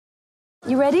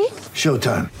You ready?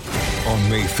 Showtime. On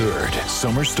May 3rd,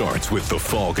 summer starts with The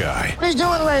Fall Guy. Let's do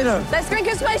it later. Let's drink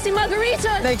a spicy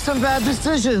margarita. Make some bad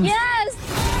decisions. Yes!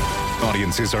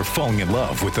 Audiences are falling in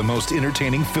love with the most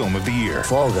entertaining film of the year.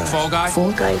 Fall Guy. Fall Guy?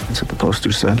 Fall guy. That's what the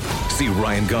poster said. See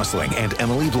Ryan Gosling and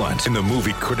Emily Blunt in the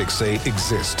movie critics say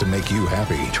exists to make you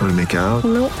happy. Trying to make it out?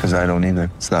 Nope. Because I don't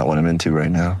either. It's not what I'm into right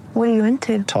now. What are you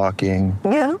into? Talking.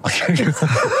 Yeah.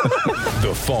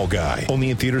 The Fall Guy.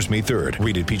 Only in theaters May 3rd.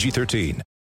 Rated PG-13.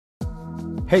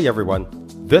 Hey everyone,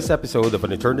 this episode of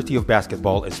An Eternity of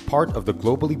Basketball is part of the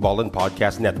Globally Ballin'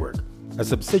 Podcast Network, a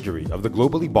subsidiary of the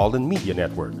Globally Ballin' Media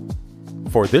Network.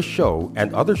 For this show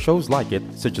and other shows like it,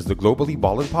 such as the Globally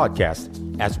Ballin'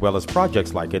 Podcast, as well as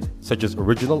projects like it, such as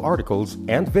original articles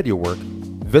and video work,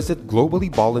 visit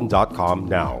globallyballin.com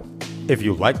now. If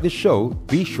you like this show,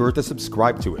 be sure to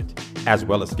subscribe to it, as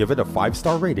well as give it a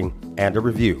 5-star rating and a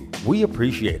review. We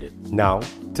appreciate it. Now,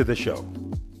 to the show.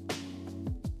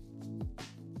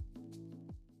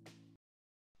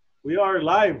 We are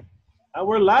live.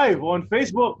 We're live on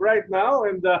Facebook right now,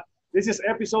 and this is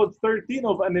episode 13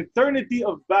 of An Eternity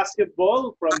of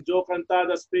Basketball from Joe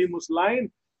Cantada's famous line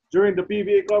during the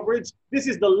PBA coverage. This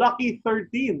is the lucky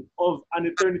 13 of An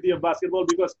Eternity of Basketball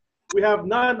because we have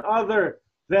none other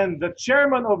than the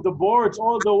chairman of the boards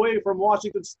all the way from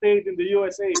Washington State in the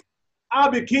USA.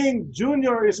 Abby King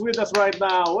Jr. is with us right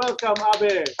now. Welcome,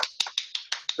 Abby.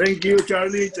 Thank you,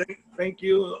 Charlie. Thank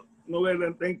you, Noel,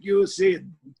 and thank you, Sid.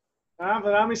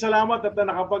 Maraming salamat at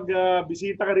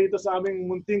nakapag-bisita ka rito sa aming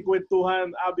munting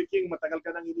kwentuhan. Abby King, matagal ka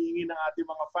nang hinihingi ng ating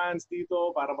mga fans dito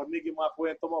para marinig yung mga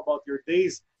kwento mo about your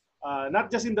days.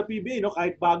 Not just in the PBA, no?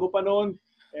 Kahit bago pa noon.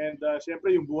 And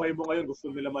syempre, yung buhay mo ngayon,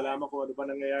 gusto nila malaman kung ano ba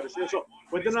nangyayari sa'yo. So,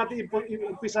 pwede natin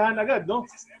umpisahan agad, no?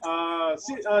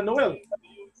 Noel,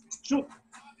 shoot.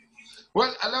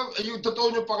 Well, alam, yung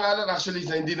totoo nyo pangalan actually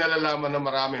na hindi nalalaman ng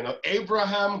marami, no?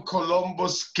 Abraham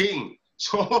Columbus King.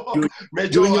 So,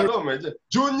 medyo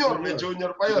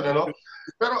junior pa yun, ano?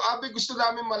 Pero Abi, gusto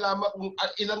namin malaman kung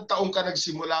ilang taong ka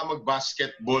nagsimula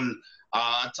mag-basketball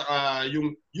at saka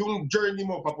yung journey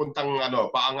mo papuntang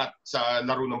paangat sa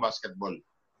laro ng basketball.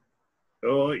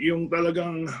 So, yung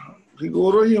talagang,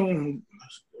 siguro yung,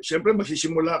 siyempre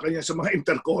magsisimula ka niya sa mga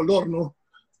intercolor, no?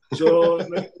 So,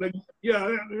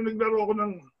 naglaro ako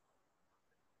ng,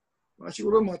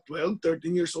 siguro mga 12,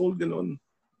 13 years old, gano'n.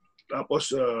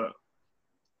 Tapos,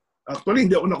 actually,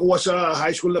 hindi ako nakuha sa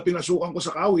high school na pinasukan ko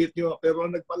sa Kawit, pero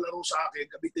nagpalaro sa akin,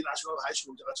 Cavite National High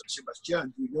School, at San Sebastian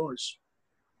Juniors,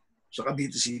 sa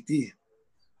Cavite City.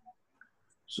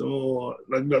 So,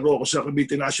 naglaro ako sa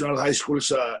Cavite National High School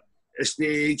sa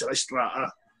STA at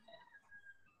Estrada.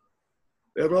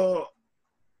 Pero,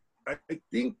 I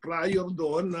think prior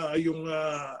doon, yung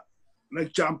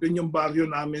nag-champion yung baryo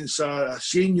namin sa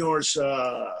seniors,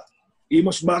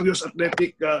 Imos Barrios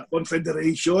Athletic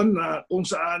Confederation kung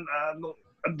saan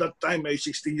at that time ay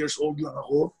 16 years old lang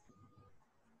ako.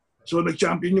 So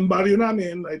nag-champion yung barrio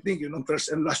namin. I think yun ang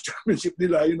first and last championship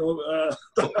nila,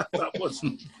 tapos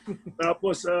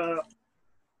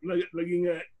naging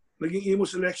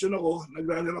Imos selection ako.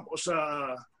 Nag-runner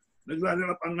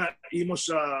up ang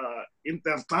Imos sa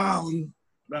Intertown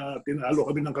na tinalo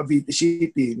kami ng Cavite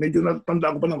City. Medyo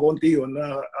natanda ko pa ng konti yun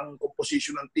na ang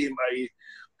composition ng team ay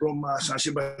from San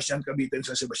Sebastian, Cavite, and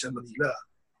San Sebastian, Manila.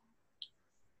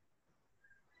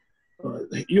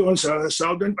 Yun, sa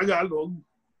Southern Tagalog,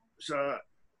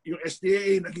 yung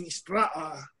STA naging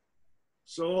Estrada.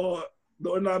 So,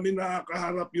 doon namin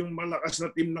nakaharap yung malakas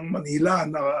na team ng Manila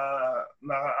na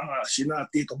sina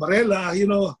Tito Varela,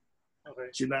 okay.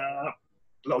 Sina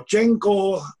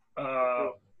Lauchenko,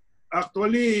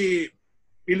 actually,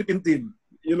 Philippine team.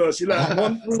 Sila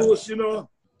Montrus,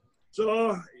 So,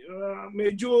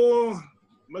 medyo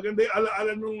maganda yung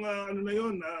alaala nung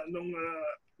nung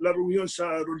laro yun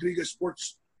sa Rodriguez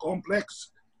Sports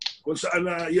Complex kung saan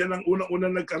yan ang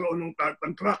unang-unang nagkaroon ng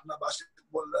tartan track na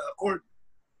basketball court.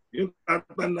 Yung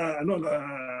tartan na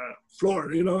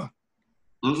floor,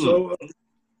 Mm-hmm. So,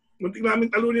 muntik namin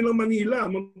talunin ng Manila.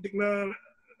 Muntik na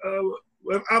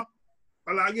we're up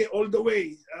palagi all the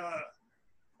way.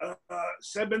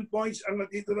 7 points ang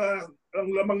natitira, ang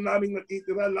lamang naming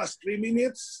natitira last 3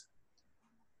 minutes.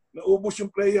 Naubos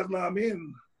yung player namin.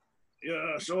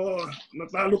 So,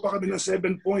 natalo pa kami ng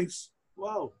 7 points.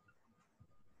 Wow.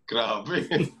 Grabe.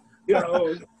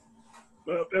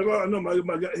 Pero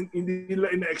hindi nila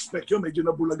ina-expect yun. Medyo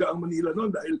nabulaga ang Manila noon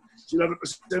dahil sila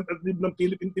representative ng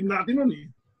Philippine team natin noon eh.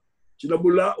 Sila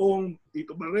Bulaong,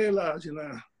 Tito Varela,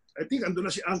 I think ando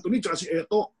na si Anthony at si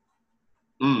Eto.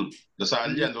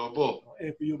 Dasalya, Lobo.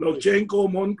 Lauchenko,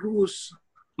 Moncruz.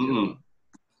 Mm-hmm.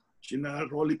 Sina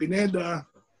Rolly Pineda.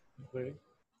 Okay.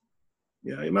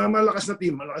 Yeah, malakas na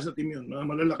team yun.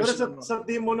 Malalakas. Pero sa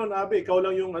team mo nun, Abe, ikaw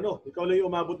lang yung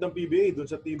umabot ng PBA doon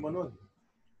sa team mo nun.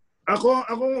 Ako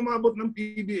umabot ng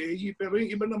PBA, pero yung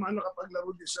iba naman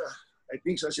nakapaglaro din I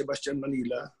think sa Sebastian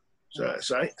Manila.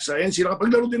 Sa NC,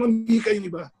 nakapaglaro din ng Mika yung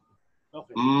iba.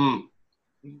 Okay.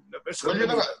 Well,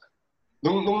 yun nga.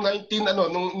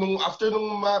 Nung after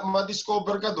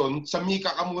ma-discover ka doon, sa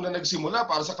Mika ka muna nagsimula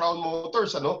para sa Crown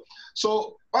Motors, ano?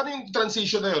 So, paano yung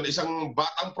transition na yun? Isang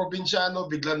batang probinsyano,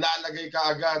 bigla nalagay ka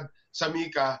agad sa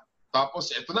Mika,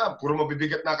 tapos eto na, puro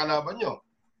mabibigat na kalaban nyo.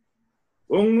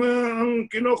 Kung ang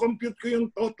kino-compute ko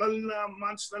yung total na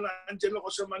months na nandiyan ako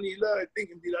sa Manila, I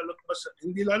think hindi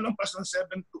lalampas ng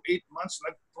 7 to 8 months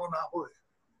nag-pro na ako eh.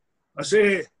 Kasi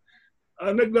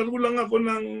naglaro lang ako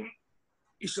ng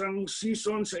isang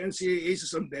season sa NCAA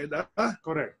sa Santeda.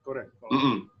 Correct.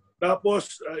 Mm-hmm.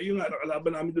 Tapos, yung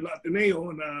nakalaban namin doon na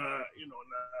Ateneo na,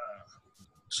 na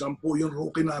 10 yung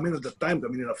rookie namin at that time.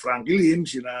 Kami nila Frankie Lim,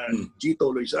 sina Chito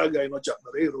Loizaga, Jack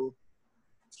Marrero.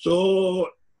 So,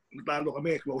 natalo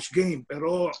kami, close game.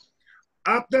 Pero,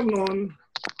 after nun,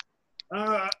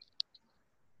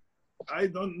 I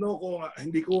don't know kung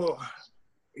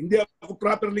hindi ako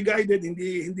properly guided,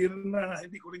 hindi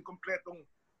ko rin kompletong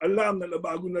alam na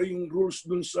nabago na yung rules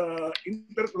dun sa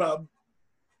interclub.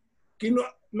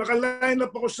 Naka-line up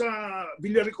ako sa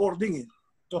Villa Recording.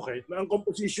 Okay. Na ang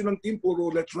composition ng team puro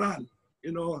let run.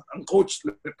 Ang coach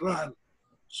let run.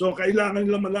 So kailangan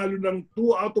nila manalo ng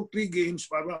 2 out of 3 games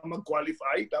para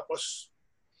mag-qualify. Tapos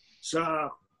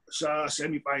sa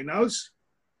semifinals,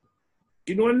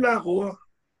 kinuha nila ako.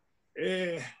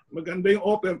 Maganda yung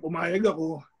offer, pumayag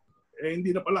ako.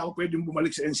 Hindi na pala ako pwedeng bumalik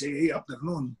sa NCAA after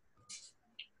noon.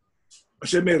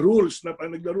 Kasi may rules na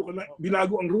pag naglaro ka na,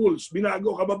 binago ang rules.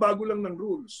 Kababago lang ng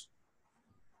rules.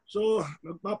 So,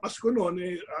 nagpapasko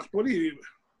noon, actually,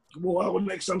 kumuha ako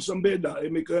ng exam sa Beda,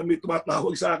 may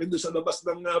tumatawag sa akin doon sa labas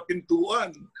ng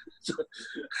pintuan. So,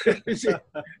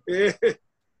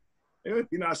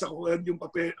 pinasa ko agad yung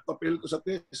papel ko sa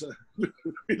test.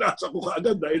 Pinasa ko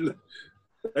kaagad dahil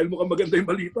mukhang maganda yung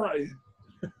balita eh.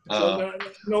 So,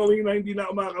 knowing na hindi na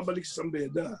ako makakabalik sa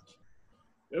Sambeda.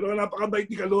 Pero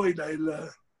napakabait ni Kaloy dahil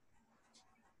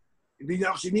hindi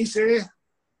niya ako sinisi,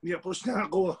 ni-approach niya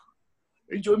ako.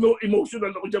 Medyo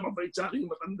emotional ako dyan, mabait sa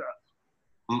aking matanda.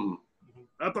 Mm-hmm.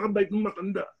 Napakabait ng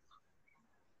matanda.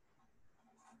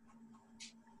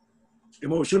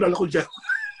 Emotional ako dyan.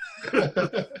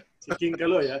 Si King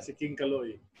Kaloy, Si King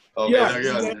Kaloy. Okay, yeah,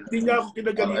 hindi niya ako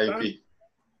kinagalitan.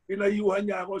 Pinayuhan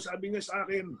niya ako. Sabi niya sa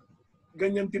akin,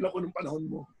 ganyan din ako ng panahon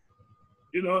mo.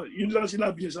 Yun lang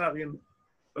sinabi niya sa akin.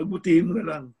 Pagbutihin mo na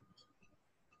lang.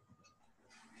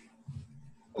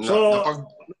 So,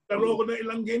 nagtaro ko ng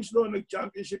ilang games doon.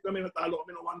 Nag-championship kami. Natalo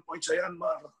kami ng 1 point sa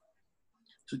Yanmar.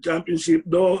 Sa championship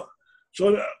doon.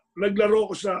 So,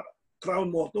 naglaro ko sa Crown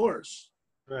Motors.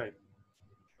 Right.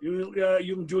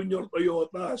 Yung junior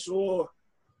Toyota. So,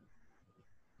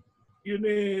 yun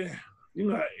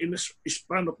nga, in a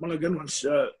span of mga ganun.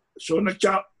 So,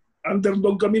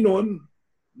 underdog kami noon.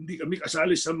 Hindi kami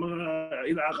kasali sa mga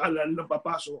inaakala na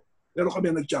papasok. Pero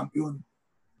kami nag-champion.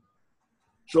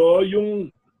 So,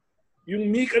 yung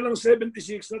Mika ng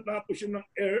 76, natapos yun ng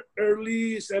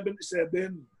early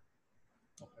 77.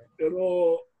 Okay. Pero,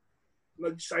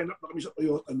 nag-sign up na kami sa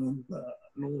Toyota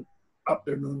nung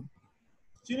afternoon.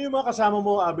 Sino yung mga kasama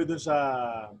mo, Abe, dun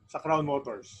sa Crown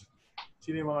Motors?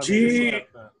 Sino yung mga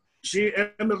si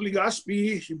Emer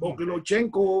Ligaspi, si Boki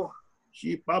Lochenko,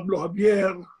 si Pablo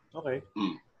Javier. Okay.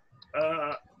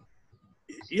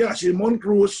 Si Mon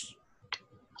Cruz,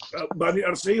 Bani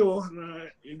Arceo, na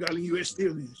galing UST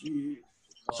yun.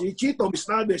 Si Chito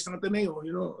Mistades ng Ateneo,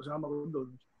 kasama ko doon.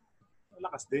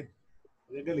 Lakas din.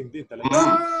 Galing din talaga.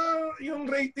 Yung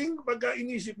rating, pagka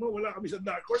inisip mo, wala kami sa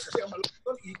Dark Horse kasi ang malaki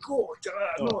doon, Eco, tsaka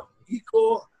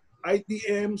Eco,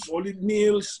 ITM, Solid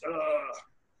Mills,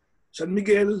 San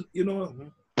Miguel,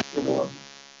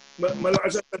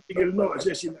 malakas sa San Miguel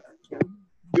kasi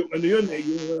yung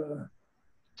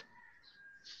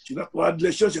sina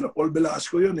Quadles yun, sina Paul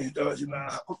Velasco yun sina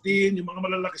Hakutin, yung mga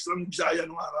malalakas ng Bisaya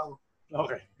nung araw.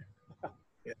 Okay.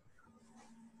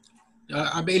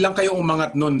 Abe, ilang kayo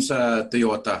umangat nun sa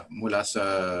Toyota mula sa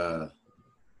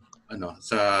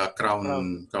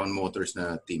Crown Motors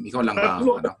na team? Ikaw lang ba?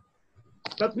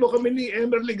 Tatlo kami ni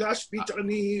Emer Ligaspi at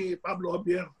ni Pablo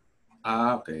Javier.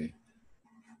 Okay.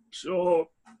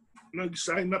 So,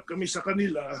 nag-sign up kami sa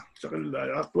kanila.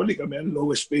 Actually, kami ang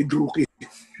lowest paid rookie.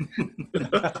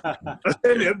 Kasi,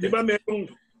 di ba,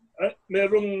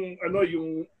 merong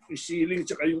yung ceiling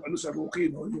tsaka yung sa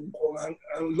rookie, yung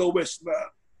ang lowest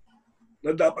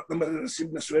na dapat na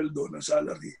ma-receive na sweldo ng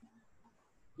salary.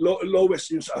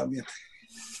 Lowest yung sa amin.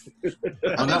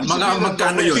 Mga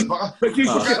magkano yun?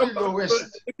 Magkano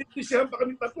lowest? Nagsisihan pa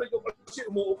kami tatlo ko kasi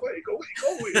umuupa. Ikaw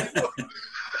eh.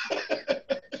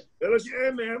 Pero si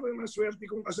Emer, may maswerte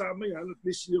kong kasama yan. At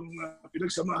least yung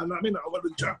pinagsamahan namin,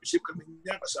 nakawalong championship kami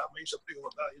niya kasama yung sa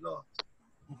Toyota, you know.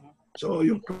 So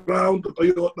yung Crown to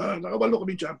Toyota, nakawalo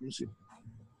kami championship.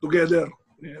 Together,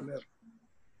 ni Emer.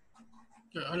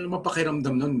 Ano mo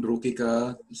pakiramdam nun? Rookie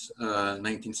ka,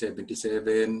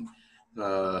 1977,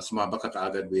 sumaba ka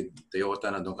kaagad with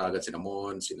Toyota, nandun kaagad sina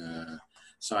Mon, sina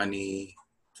Sonny,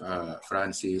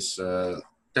 Francis.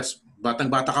 Tapos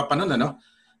batang-bata ka pa nun, ano?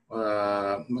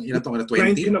 Ilan itong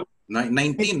 20?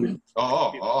 19.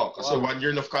 Oo. Kasi 1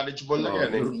 year of college ball na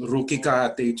yan. Rookie ka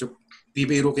at age of,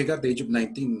 PBA rookie ka at age of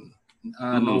 19.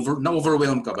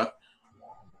 Na-overwhelm ka ba?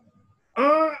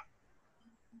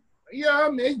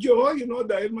 Yeah, medyo, you know,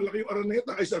 dahil malaki yung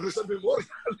Araneta kaysa sa Memorial.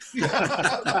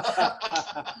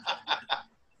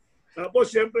 Tapos,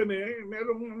 siyempre,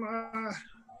 merong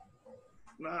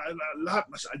na lahat,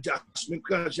 mas adjustment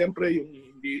ka. Siyempre, yung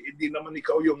hindi naman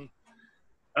ikaw yung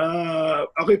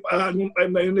nung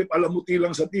time na yun, palamuti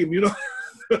lang sa team, you know?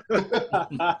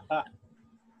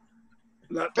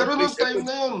 Pero nung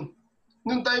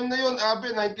time na yun,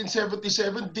 Abe,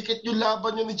 1977, dikit yung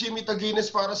laban nyo ni Jimmy Taguines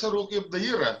para sa Rookie of the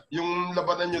Year, yung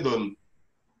labanan nyo doon.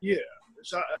 Yeah.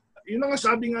 Yun nga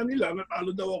sabi nga nila, natalo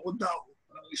daw ako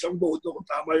ng isang boto kung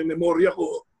tama yung memorya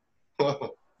ko.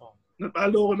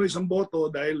 Natalo ako ng isang boto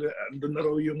dahil andun na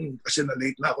raw yung, kasi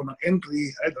na-late na ako ng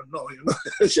entry. I don't know, you know.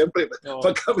 Siyempre,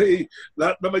 pagka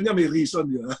lahat naman niya may reason,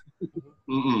 yun.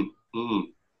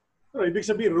 Pero ibig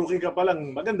sabihin, rookie ka pa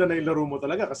lang, maganda na yung laro mo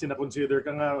talaga kasi na-consider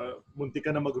ka nga, munti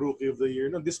ka na mag-Rookie of the Year.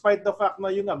 No? Despite the fact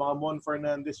na yun nga, mga Mon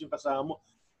Fernandez yung kasama mo.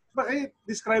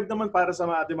 Describe naman para sa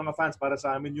ating mga fans, para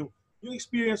sa amin, yung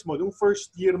experience mo, yung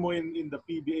first year mo in the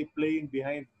PBA playing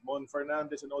behind Mon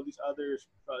Fernandez and all these other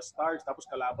stars, tapos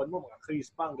kalaban mo, mga Chris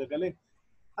Pang, gagaling.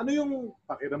 Ano yung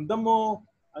pakiramdam mo?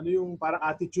 Ano yung parang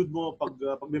attitude mo pag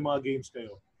may mga games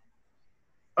kayo?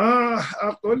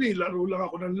 Actually, laro lang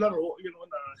ako ng laro. You know,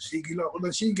 sige lang ako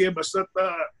ng sige. Basta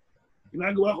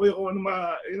ginagawa ko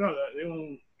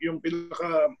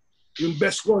yung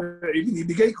best ko,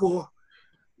 ibinibigay ko.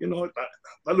 You know,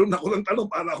 talon ako ng talon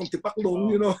para akong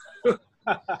tipaklong, you know.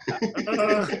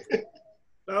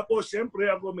 Tapos,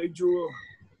 siyempre ako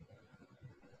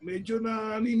medyo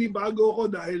naninibago ko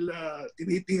dahil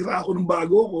tinitira ako ng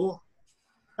bago ko.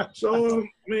 So,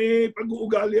 may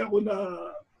pag-uugali ako na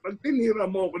pag tinira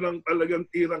mo ako ng talagang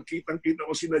kitang-kita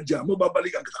ko sinadya mo,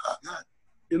 babalik agad agad.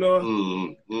 You know?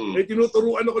 May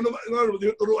tinuturuan ako ng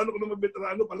mga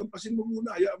veterano, palampasin mo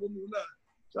muna, hayaan mo muna.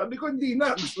 Sabi ko, hindi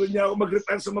na. Gusto niya ako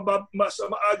mag-retire sa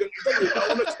maagang edad.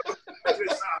 Ako na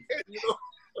sa akin, you know?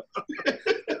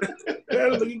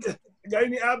 Pero gaya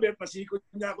ni Abet, masikot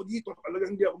niya ako dito.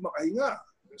 Talagang hindi ako makahinga.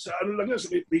 Sa ano lang yan, sa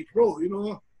may free throw, you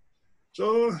know?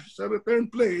 So, sa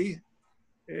return play,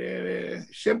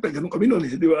 siyempre, ganun kami noon,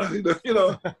 di ba? You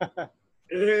know?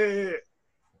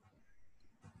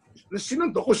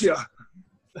 Sinanto ko siya.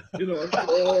 You know?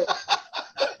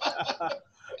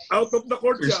 Out of the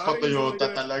court siya. Chris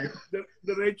Toyota talaga.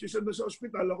 Diretso siya na sa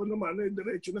ospital. Ako naman,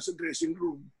 diretso na sa dressing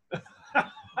room.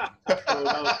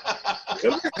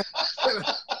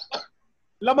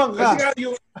 Lamang ka. Kasi nga,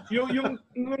 yung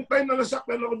time na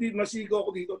nasaktan ako dito, nasigo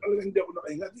ako dito, talagang hindi ako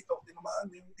nakahinga dito. Ako tinamaan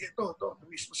dito,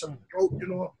 mismo sa throat, you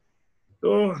know.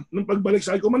 So, nung pagbalik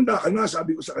sa akin, kumanda ka na,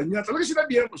 sabi ko sa kanya. Talagang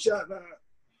sinabihan ko siya na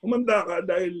kumanda ka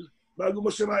dahil bago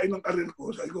mo sirain ang karir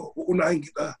ko, sabi ko, uunahin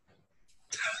kita.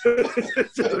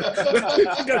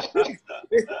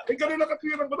 Ganun na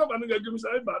katwiran ko na, ano gagawin sa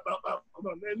akin, bata pa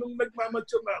ako. Nung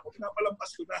nagmamature na ako,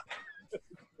 pinapalampas ko na.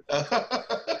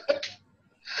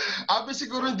 Abi,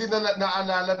 siguro hindi na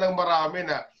naalala ng marami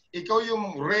na ikaw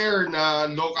yung rare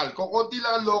na local. Kukunti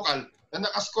lang ang local na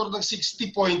nakascore ng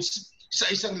 60 points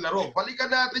sa isang laro. Balikan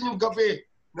natin yung gabi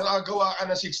na nakagawa ka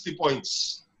ng 60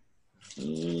 points.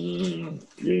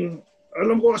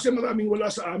 Alam ko kasi maraming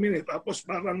wala sa amin eh. Tapos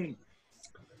parang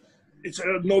it's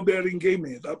a no-bearing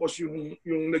game eh. Tapos yung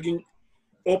naging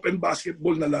open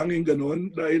basketball na lang yung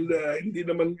ganun dahil hindi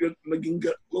naman naging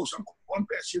close ang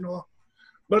contest, you know.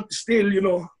 But still, you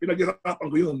know, pinaghirapan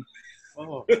ko yun.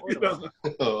 Oo.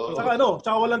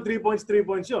 Tsaka walang 3 points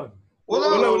yun.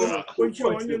 Wala. Points,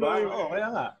 diba? Oo,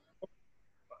 kaya nga.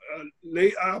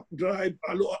 Lay up, drive,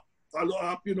 follow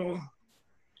up, you know.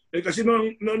 Kasi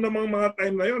noong mga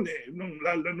time na yun nung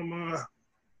lalo ng mga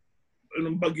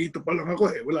nung bagito pa lang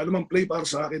ako wala namang play para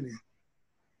sa akin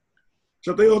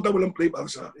Sa Toyota walang play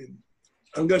para sa akin.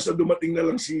 Hanggang sa dumating na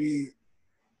lang si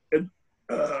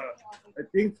I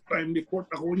think prime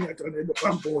report ako niya at Edo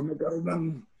Campo nagkaroon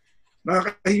ng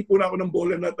nakakahipo na ako ng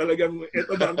bola na talagang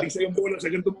eto dating sa yung bola sa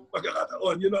ganitong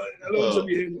pagkakataon. You know, alam mo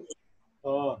sabihin.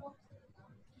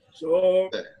 So,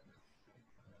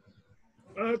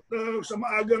 at sa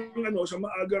maagang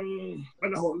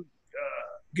panahon,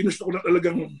 ginusto ko na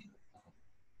talagang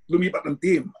lumipat ng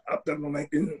team after ng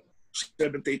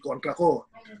 1978 contract ko.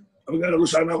 Ang nalaro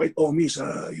sana ako kay Tommy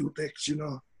sa UTEX, you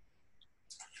know.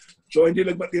 So, hindi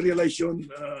nag-materialize yun.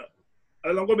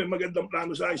 Alam ko may magandang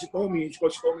plano sa akin si Tommy,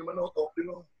 Coach Tommy Manotoc, you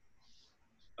know.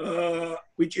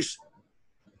 Which is,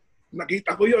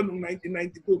 nakita ko yun noong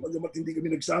 1992, pagdamat hindi kami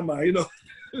nagsama, you know.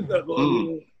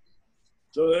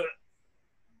 So,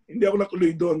 hindi ako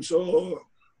natuloy doon. So,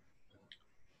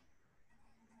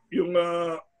 yung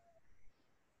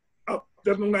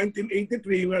after noong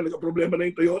 1983, nagka-problema na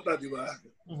yung Toyota, di ba?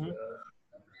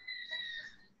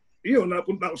 Yun,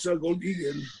 napunta ako sa Gold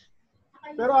Eagle.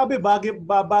 Pero Abe,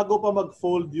 bago pa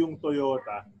mag-fold yung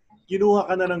Toyota,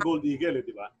 kinuha ka na ng Gold Eagle,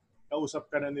 di ba?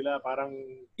 Kausap ka na nila, parang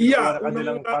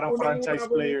parang franchise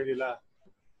player nila.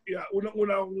 Yeah,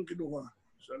 unang-una akong kinuha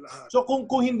sa lahat. So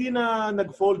kung hindi na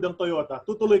nag-fold ang Toyota,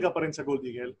 tutuloy ka pa rin sa Gold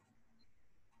Eagle?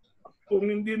 Kung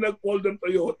hindi nag-fold ang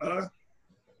Toyota,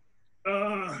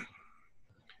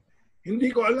 hindi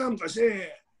ko alam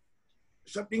kasi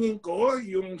sa tingin ko,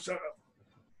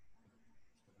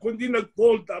 kung di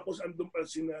nag-fold tapos andun pa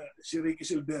si Ricky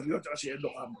Silverio at si Edo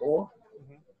Campo,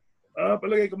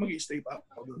 palagay ko mag-i-stay pa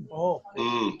ako doon.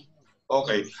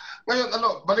 Okay. Ngayon,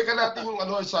 balikan natin yung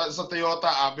sa Toyota,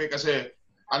 Abe, kasi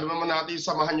alam naman natin yung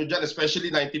samahan nyo dyan,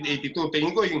 especially 1982.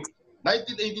 Tingin ko yung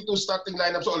 1982 starting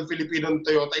lineup sa All-Filipino ng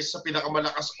Toyota is sa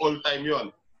pinakamalakas all-time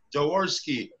yon.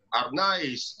 Jaworski,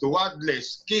 Arnaiz,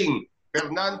 Duwadles, King,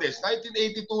 Fernandez.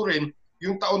 1982 rin,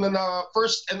 yung taon na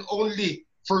first and only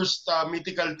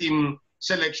mythical team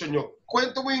selection nyo.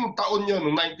 Kwento mo yung taon nyo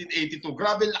noong 1982.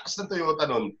 Grabe lakas ng Toyota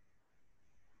nun.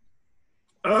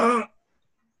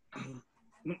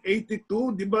 Noong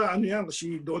 82, di ba,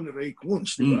 si Don Ray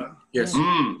Kunz, di ba? Yes.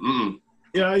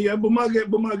 Yeah,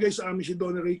 bumagay sa amin si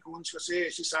Don Ray Kunz kasi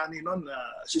si Sunny noon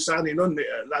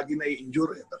lagi na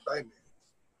i-injure at that time.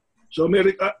 So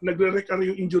nagre-recover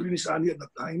yung injury ni Sunny at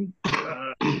that time.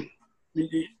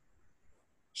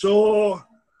 So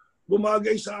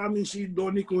bumagay sa amin si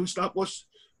Donnie Kunz, tapos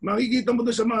makikita mo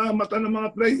doon sa mga mata ng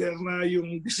mga player na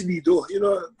yung desidido. You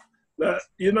know,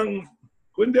 yun ang,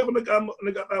 kung hindi ako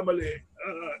nagkakamali,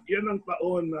 yan ang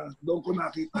taon na doon ko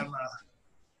nakita na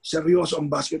seryoso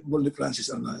ang basketball ni Francis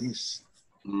Arnaiz.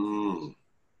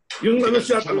 Yung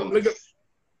siya,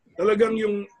 talagang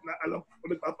yung, alam ko,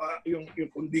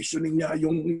 yung conditioning niya,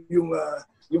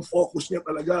 yung focus niya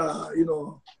talaga, you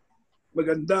know,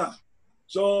 maganda.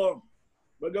 So,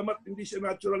 bagamat hindi siya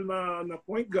natural na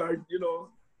point guard, you know,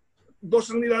 dos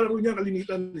ang nilalaro niya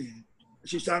kalimitan eh.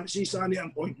 Si Sunny ang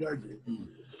point guard eh.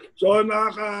 So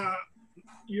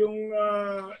yung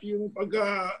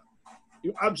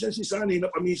absence si Sunny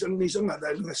na pamisan-misan nga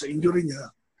dahil nga sa injury niya,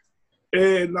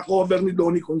 na-cover ni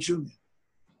Donnie Kunz yun.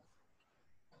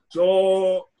 So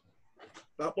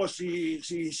tapos si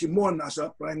Mon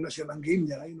nasa prime na siya ng game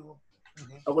niya, you know.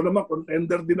 Ako naman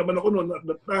contender din naman ako noon at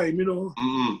that time, you know.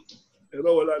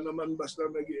 Pero wala naman basta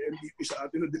nag-MVP sa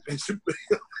atin na defensive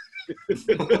player.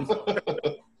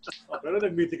 Pero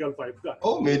nag-Mythical 5 ka.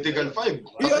 Oh, Mythical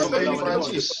 5. Yeah, kayo,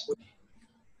 Francis.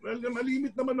 Well,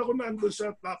 malimit naman ako na andun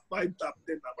sa top 5, top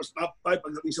 10. Tapos top 5,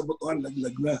 pagdating sa botohan,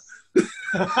 laglag na.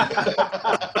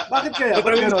 Bakit kaya?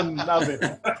 Bakit gano'n, Nabe?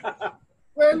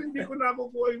 Well, hindi ko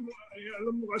nakukuha yung,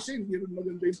 alam mo kasi, hindi rin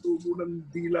maganda yung tubo ng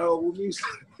dila ko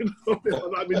minsan.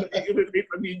 Marami nakikirelate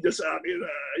na media sa akin.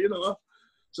 You know,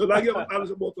 so lagi ako talo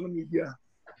sa boto ng media.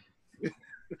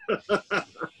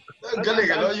 Galing,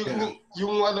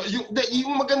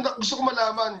 yung maganda, gusto ko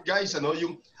malaman, guys, ano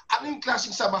yung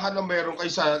klaseng samahan na meron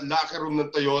kayo sa locker room ng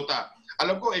Toyota?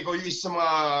 Alam ko, ikaw yung isa mga,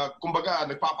 kumbaga,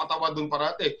 nagpapatawa doon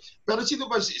parate. Pero sino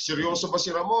ba? Seryoso ba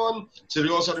si Ramon?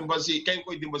 Seryoso rin ba si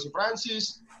Kenkoy? Din ba si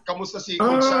Francis? Kamusta si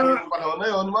Coach Sunny ng panahon na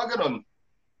yun? Mga ganon.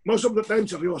 Most of the time,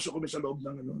 seryoso kami sa loob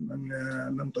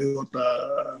ng Toyota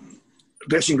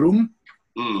dressing room.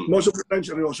 Most of the time,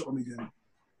 seryoso kami dyan.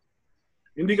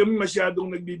 Hindi kami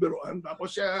masyadong nagbibiroan.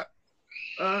 Tapos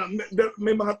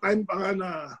may mga time pa nga na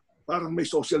parang may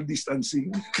social distancing.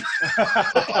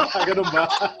 Ganun ba?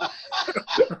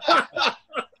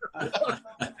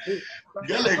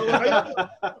 Galing.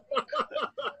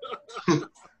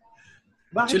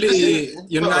 Actually,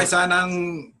 yun nga sanang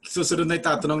susunod na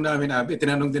itatanong namin, Abi.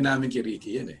 Tinanong din namin kay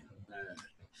Ricky yan eh.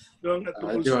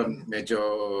 Yun, medyo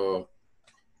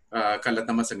kalat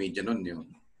naman sa media nun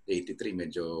yung 83,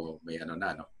 medyo may ano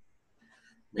na, no?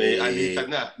 May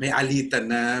alitan na. May alitan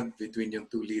na between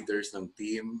yung two leaders ng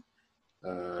team.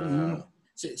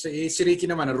 Si Ricky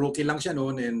naman, rookie lang siya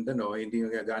noon and hindi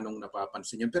nga ganong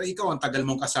napapansin yun. Pero ikaw, ang tagal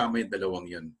mong kasama yung dalawang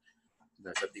yun.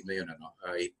 Sa team na yun,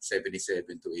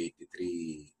 77 to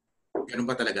 83. Ganun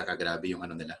ba talaga kagrabe yung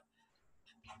nila?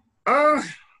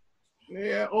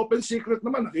 May open secret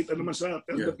naman. Nakita naman sa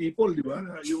Tell the People, di ba?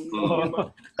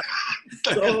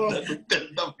 Tell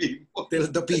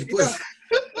the People.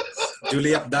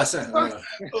 Julia Abdasa.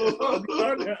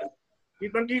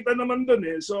 Kitang-kita naman dun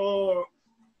eh. So,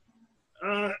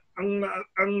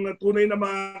 ang tunay na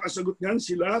makakasagot niyan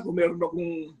sila, kung meron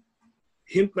akong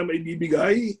hint na may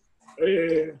bibigay,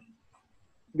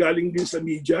 galing din sa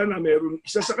media na meron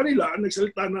isa sa kanila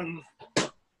nagsalita ng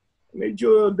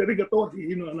medyo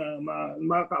derogatory, na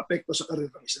makaka-apekto sa karir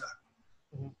ng isa.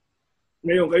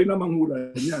 Ngayon, kayo na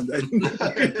manghula niyan.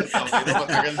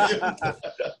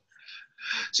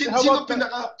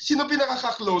 Sino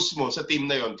pinaka-close mo sa team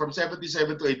na yon from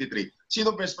 77 to 83?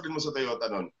 Sino best friend mo sa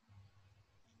Toyota noon?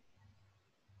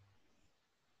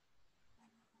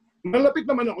 Malapit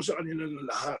naman ako sa kanila ng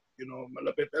lahat,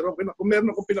 malapit. Pero kung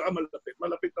meron akong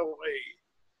malapit ako kay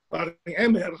parang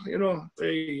Emer,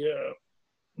 kay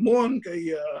Mon,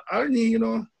 kay Arnie,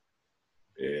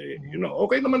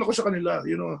 okay naman ako sa kanila,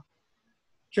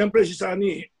 Siyempre si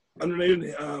Sunny,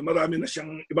 marami na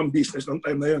siyang ibang business ng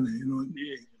time na yun,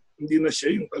 hindi na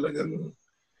siya yung talagang,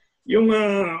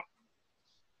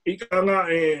 ika nga,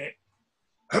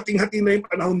 hating-hati na yung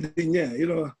panahon din niya,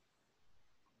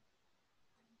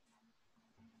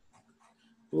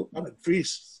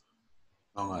 nag-freeze.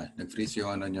 Oo nga, nag-freeze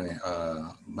yung nyo eh.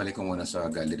 Balik ko muna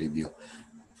sa gallery view.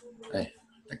 Ay,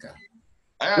 teka.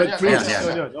 Ayan.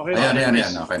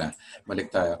 Okay na.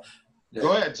 Balik tayo.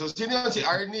 Go ahead. So, sino yun? Si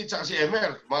Arnie at si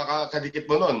Emer? Mga kadikit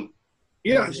mo nun?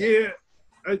 Yeah,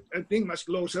 I think mas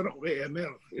closer ako kay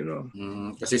Emer,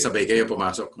 Kasi sabay kayo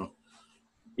pumasok, no?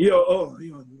 Yun.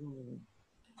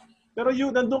 Pero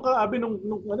nandun ka, Abi, nung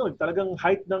talagang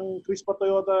height ng Crispa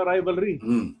Toyota rivalry.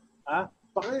 Ha?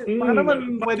 Baka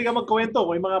naman pwede ka magkwento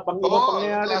kung may mga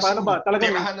pangyayari. Paano ba?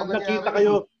 Talagang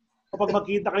kapag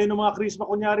magkita kayo ng mga Crispa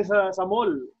kunyari sa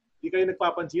mall, di kayo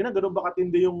nagpapansinan? Ganun ba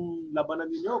katindi yung labanan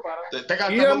ninyo?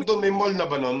 Teka, tanong doon, may mall na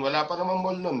ba nun? Wala pa namang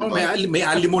mall nun. Oh, may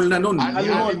alimol na nun.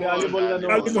 Alimol na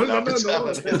nun.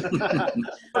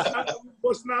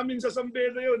 Boss namin sa San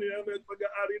Beda yun. May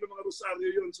pag-aari ng mga Rosario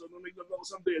yun. So, nung naglaro ako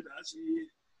sa San Beda,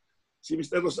 si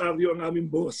Mr. Rosario ang aming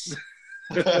boss.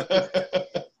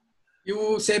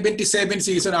 Yung 77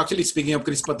 season, actually, speaking of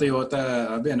Crispa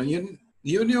Toyota, yun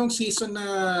yung season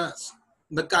na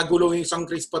nagkagulo yung isang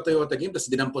Crispa Toyota game, tapos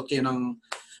dinampot kayo ng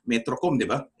Metrocom, di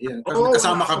ba?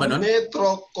 Kasama ka ba nun?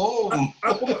 Metrocom!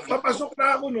 Ako, papasok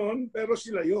na ako nun, pero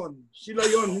sila yon,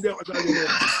 hindi ako kasali nun.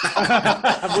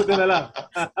 Buti na lang.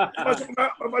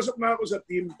 Papasok na ako sa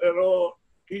team, pero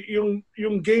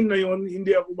yung game na yon,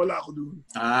 wala ako dun.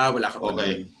 Wala ka pa.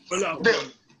 Okay. Wala ako.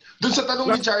 Doon sa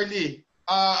tanong ni Charlie,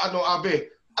 Abe,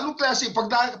 anong klase,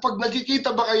 pag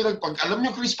nakikita ba kayo, alam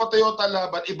nyo Crispa Toyota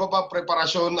laban, iba ba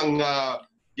preparasyon ang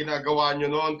ginagawa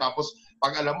nyo noon? Tapos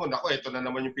pag alam mo, ito na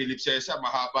naman yung Philip Cesar,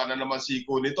 mahaba na naman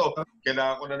siko nito,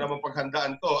 kailangan ko na naman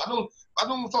paghandaan to.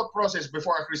 Anong thought process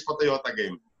before a Crispa Toyota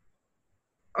game?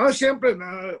 Siyempre,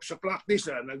 sa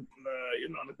practice,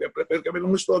 nagpe-prepare kami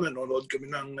ng gusto, nanonood kami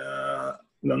ng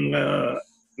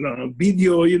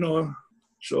video,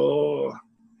 So,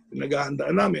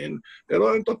 pinaghahandaan namin.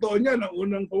 Pero ang totoo niya, ang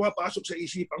unang pumapasok sa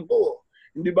isipan ko,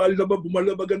 hindi ba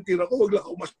bumalabag ang tira ko, wag lang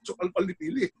ako masok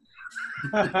alpal-pili.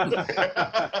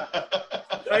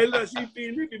 Dahil si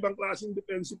Philip, ibang klaseng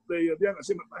defensive player yan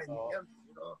kasi matahin yan.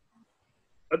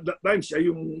 At that time, siya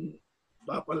yung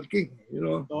Papal King.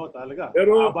 Oo, talaga.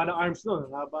 Pero, haba ng arms nun.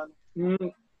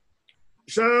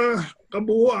 Sa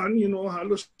kabuuan,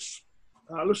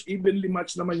 halos evenly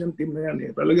match naman yung team na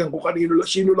yan. Talagang kung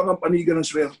sino lang ang panigan ng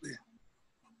swerte.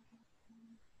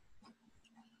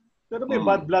 Pero may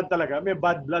bad blood talaga? May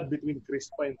bad blood between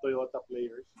Crispa and Toyota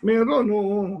players? Meron,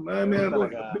 oo. Meron.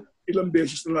 Ilang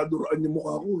beses na naduraan yung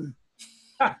mukha ko.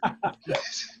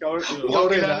 Ikaw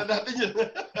rin, kilala natin yun.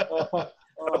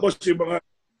 Tapos yung mga,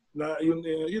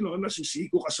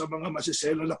 nasisiko ka sa mga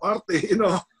masisela na parte,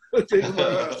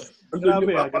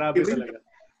 Grabe talaga.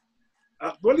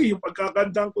 Actually, yung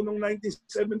pagkakandang ko noong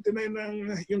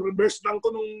 1979, yung reverse dunk ko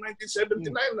noong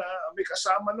 1979, may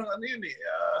kasama ng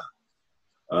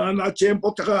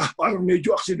na-tsempo, tsaka parang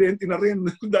medyo aksidente na rin.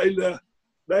 dahil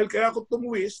kaya ako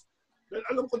tumuwis, dahil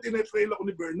alam ko tinetrail ako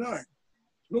ni Bernard.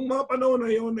 Nung mga panahon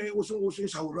na yun, usong-uso yung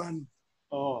sahuran.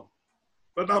 Oo.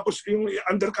 Tapos yung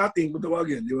undercutting, kung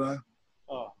tawagin, di ba?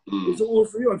 Oo.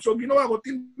 Uso-uso yun. So ginawa ko,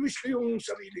 tinwist ko yung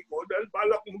sarili ko dahil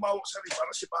bala kong humawak sa rin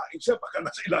para sipain siya pagka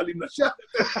nasa ilalim na siya.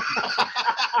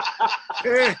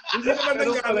 Hindi naman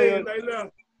nangyari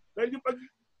dahil yung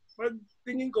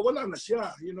pagtingin ko, wala na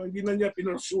siya. Hindi na niya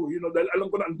pinursu. Dahil alam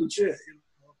ko na andun siya.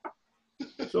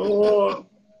 So,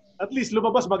 at least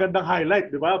lumabas magandang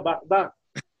highlight, di ba? Back.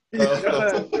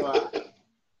 Diba?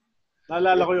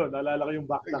 Naalala ko yung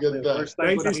backpack. First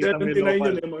time ko nakita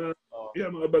mo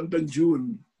yung mga bandang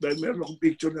June. Dahil meron akong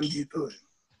picture nandito.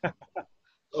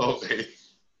 Okay.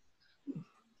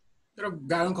 Pero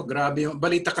gano'n ko grabe yung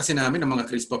balita kasi namin ng mga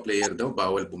Crispa player daw,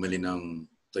 bawal bumili ng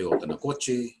Toyota na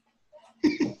kotse.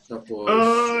 Tapos,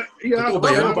 totoo ba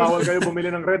yan? Bawal kayo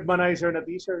bumili ng Redmanizer na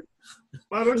t-shirt.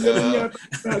 Parang gano'n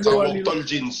yata ginagawa nila.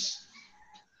 Jeans.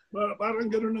 Parang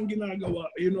gano'n ang ginagawa.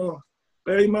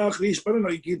 Kaya yung mga Crispa na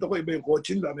nakikita ko, iba yung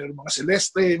kotse nila. Meron mga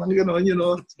Celeste, mga gano'n,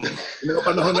 Yung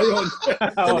panahon na yun.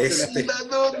 Celeste.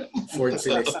 Ford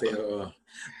Celeste, oo.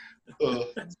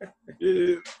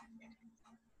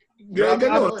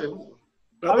 Gano'n.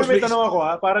 Tapos may tanong ako,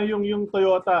 parang yung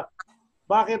Toyota,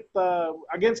 bakit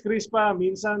against Crispa,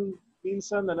 minsan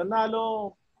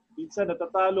nananalo, minsan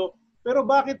natatalo, pero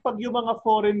bakit pag yung mga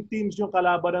foreign teams yung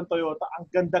kalaban ng Toyota, ang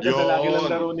ganda-ganda lagi lang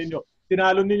laro ninyo?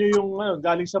 Tinalo ninyo yung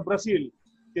galing sa Brazil.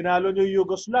 Tinalo nyo yung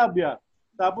Yugoslavia.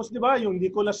 Tapos di ba, yung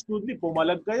Nicolas Studley,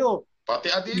 pumalag kayo.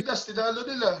 Pati Adidas, tinalo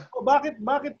nila. Bakit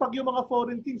pag yung mga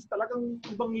foreign teams, talagang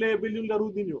ibang level yung laro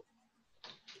ninyo?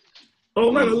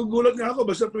 Oo nga, nagugulat nga ako.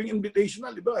 Basta tuwing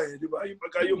invitational, di ba? Di ba? Yung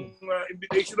pagka yung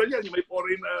invitational yan, yung may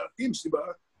foreign teams, di ba?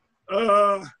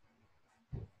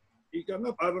 Ika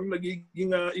nga, parang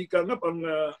nagiging pang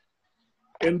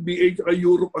NBA at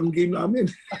Europe ang game namin.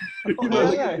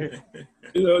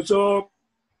 So,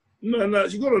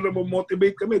 siguro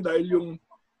na-motivate kami dahil yung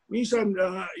minsan,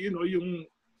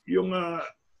 yung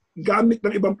gamit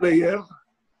ng ibang player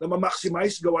na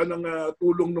ma-maximize gawa ng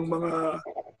tulong ng mga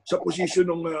sa position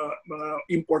ng mga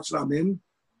imports namin.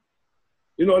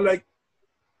 Like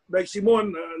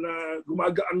Simon na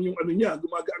gumagaan yung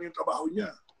gumagaan yung trabaho niya.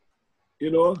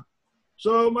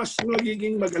 So mas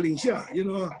nagiging magaling siya,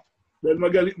 dahil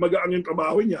magaan yung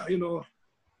trabaho niya,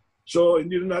 So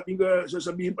hindi na natin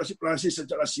sasabihin pa si Francis at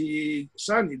saka si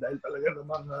Sunny dahil talaga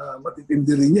namang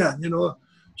matitindi rin yan,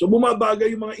 So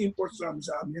bumabagay yung mga imports namin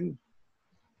sa amin.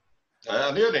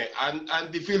 Ano yun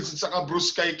Andy Fields at saka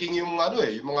Bruce Skyking yung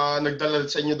yung mga nagdala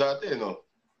sa inyo dati, no?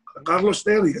 Carlos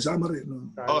Terry kasama rin.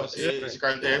 Si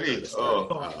Carl Terry. So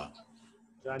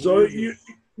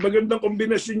magandang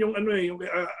kombinasyon yung yung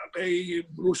kay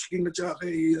Bruce King at saka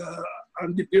kay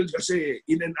Andy Fields kasi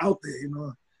in and out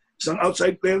Isang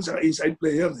outside player sa inside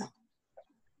player.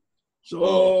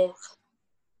 So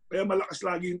kaya malakas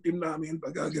lagi yung team namin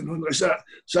pag gano'n. Kasi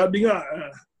sabi nga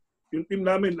yung team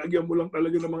namin, lagyan mo lang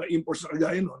talaga ng mga imports na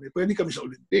kagaya nun. Pwede kami sa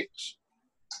Olympics.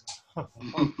 Pag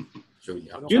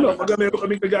meron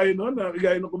kami kagaya nun,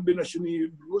 kagaya ng kombinasyon ni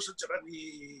Bruce at saka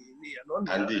ni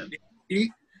Andy.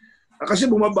 Kasi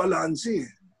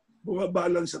bumabalance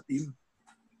sa team.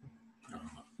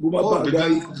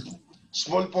 Biglang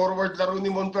small forward laro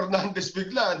ni Mon Fernandez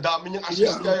bigla. Ang dami niyang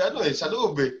assist kaya sa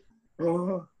loob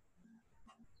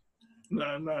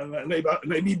na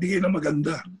ibibigay na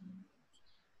maganda.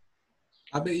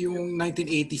 Abe, yung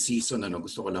 1980 season,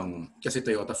 gusto ko lang, kasi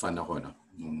Toyota fan ako,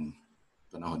 nung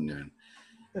panahon na yun.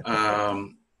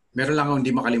 Meron lang akong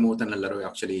hindi makalimutan na laro,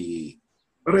 actually.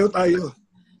 Pareho tayo.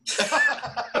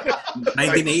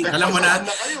 1980, alam mo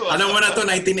na to,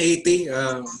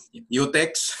 1980,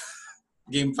 UTEX,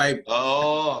 Game 5.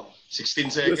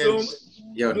 16 seconds.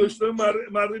 Gusto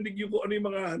marinig yung kung ano yung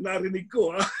mga narinig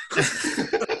ko,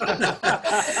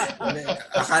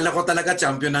 Akala ko talaga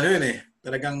champion na yun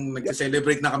Talagang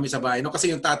nag-celebrate na kami sa bahay. Kasi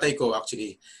yung tatay ko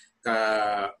actually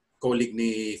colleague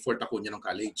ni Fort Acuña ng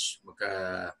college.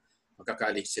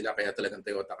 Magka-college sila kaya talagang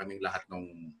Toyota kaming lahat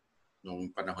nung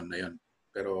panahon na yun.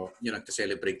 Pero yun,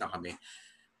 nag-celebrate na kami.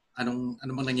 Ano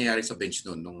bang nangyayari sa bench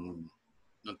nung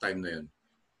time na yun?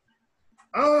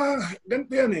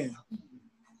 Ganito yan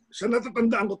Sa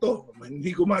natatandaan ko to,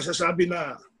 hindi ko masasabi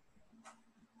na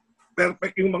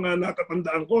perfect yung mga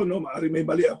natatandaan ko, Maari may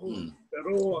mali ako.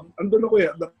 Pero andun ako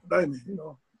at that time,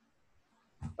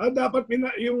 dapat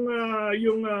yung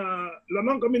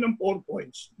lamang kami ng 4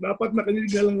 points. Dapat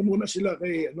nakinig na lang muna sila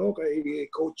kay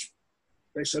coach,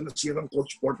 kaysa nasirang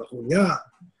coach Fort Acuña.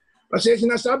 Kasi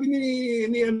sinasabi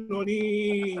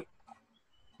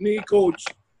ni coach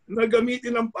na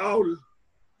gamitin ang foul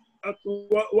at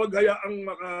wag hayaang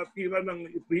makatira ng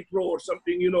free throw or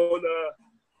something, na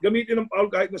gamitin ang foul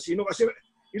kahit na sino. Kasi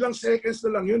ilang seconds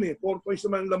na lang yun 4 points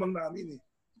naman lamang namin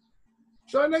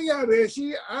So, nangyari,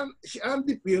 si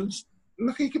Andy Fields,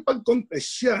 nakikipag-contest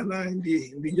siya na hindi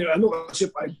niya kasi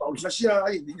 5 fouls na siya,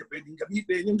 hindi niya pwedeng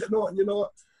gamitin yung gano'n, you know.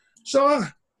 So,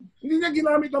 hindi niya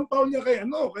ginamit ang foul niya kay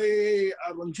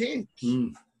Aaron James.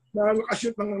 Na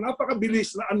nakashoot ng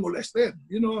napakabilis na unmolested,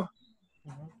 you know.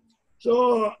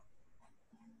 So,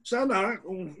 sana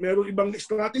kung merong ibang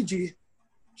strategy,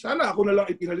 sana ako na lang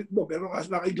ipinalit mo. Pero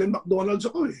kasi kay Glenn McDonald's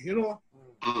ako you know.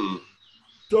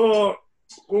 So,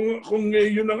 kung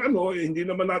yun ang hindi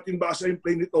naman natin basa yung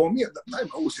play ni Tommy at that time.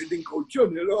 Husay din coach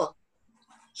yun, you know.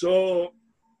 So,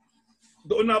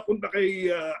 doon napunta kay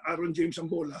Aaron James ang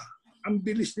bola. Ang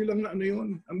bilis nilang na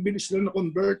yun. Ang bilis nilang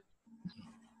na-convert.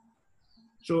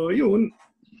 So, yun.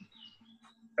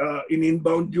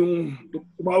 In-inbound yung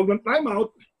tumawag ng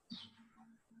timeout.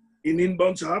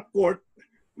 In-inbound sa half court,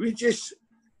 which is,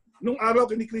 nung araw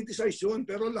kinikriticize yun,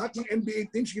 pero lahat ng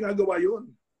NBA teams ginagawa yun.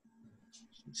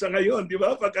 Sa ngayon, di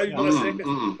ba? Pagka yung mga second,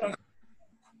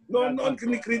 noon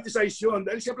kinikriticize yun,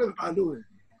 dahil siyempre natalo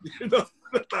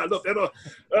natalo. Pero,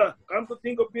 come to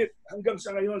think of it, hanggang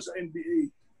sa ngayon sa NBA,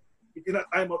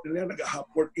 itina-timeout nila, nag-half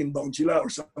court inbound sila or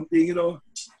something, you know.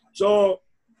 So,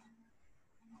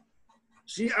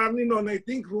 si Arnie noon, I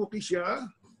think rookie siya,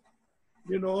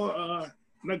 you know,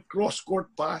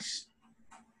 nag-cross-court pass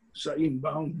sa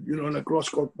inbound. You know,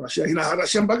 nag-cross-court pass siya. Hinaharas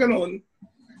siyang ba ganun?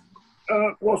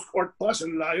 Cross-court pass.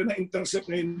 Ang layo na intercept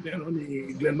ngayon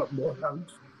ni Glenn McDonald.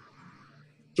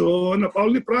 So,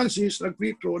 na-foul ni Francis,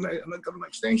 nag-free throw, nagkaroon ng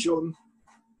extension.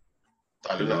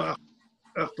 Talo na.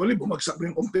 Actually, bumagsak na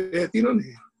yung competi nun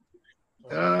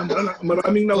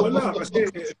maraming nawala kasi,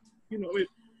 you know,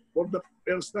 for the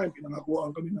first time,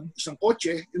 pinangakuhaan kami ng isang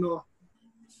kotse, you know,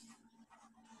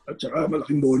 at saka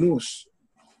malaking bonus.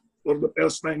 For the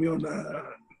first time yun na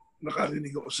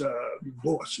nakarinig ako sa big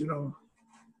boss, you know.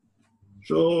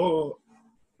 So,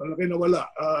 malaki na wala.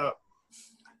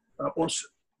 Tapos,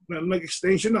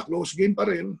 nag-extension na, close game pa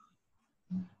rin.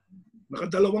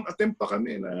 Nakadalawang attempt pa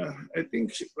kami na, I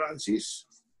think, si Francis.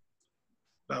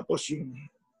 Tapos yung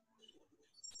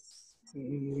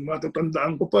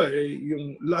matatandaan ko pa,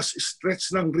 yung last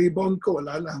stretch ng rebound ko,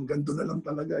 wala na. Hanggang doon na lang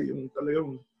talaga. Yung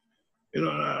talagang, you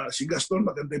know, si Gaston,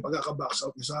 maganda yung pagkaka-box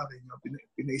out niya sa akin.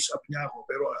 Pinace up niya ako.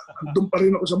 Pero andun pa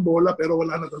rin ako sa bola, pero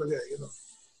wala na talaga, you know.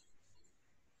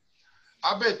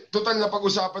 Abet, total na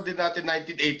pag-usapan din natin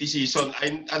 1980 season.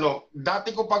 Ay,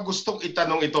 dati ko pa gustong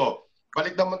itanong ito.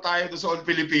 Balik naman tayo doon sa All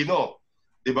Filipino.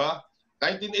 Di ba?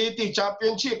 1980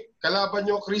 championship. Kalaban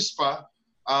nyo Crispa.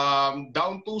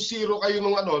 Down 2-0 kayo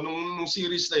nung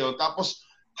series na yon. Tapos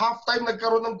halftime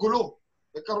nagkaroon ng gulo.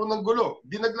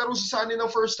 Di naglaro si Sunny ng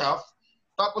first half.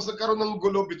 Tapos nagkaroon ng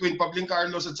gulo between Pabling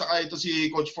Carlos at saka ito si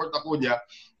Coach Fort Acuña.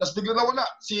 Tapos bigla nawala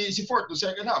si Fort no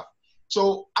second half.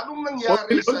 So, anong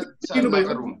nangyari sa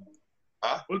locker room?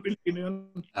 Ha? All Filipino yun.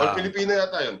 All Filipino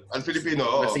yata yun. All Filipino,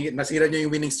 oo. Nasira niya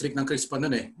yung winning streak ng Crispa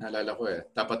nun Naalala ko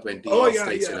Dapat 20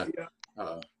 straight sila.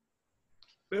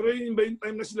 Pero yun ba yung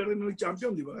time na sila rin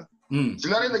nag-champion, di ba?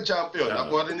 Sila rin nag-champion.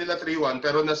 Nakuha rin nila 3-1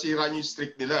 pero nasira niyo yung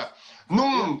streak nila.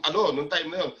 Nung time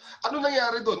na yun. Ano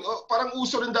nangyari doon? Parang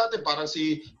uso rin dati. Parang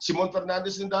si Simon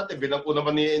Fernandez din dati. Binangko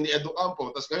naman ni Edo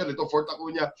Campo. Tapos ngayon, ito Fort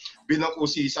Acuña, binangko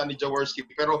si Sonny Jaworski.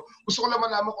 Pero gusto ko lang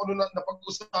malaman kung ano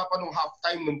napag-usapan nung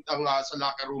halftime sa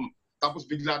locker room. Tapos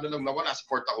bigla na lang nawala si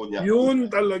Fort Acuña. Yun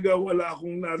talaga wala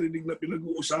akong narinig na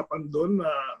pinag-uusapan doon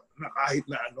na kahit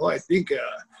na I think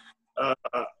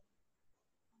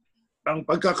ang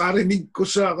pagkakarinig ko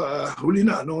sa huli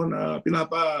na na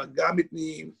pinapagamit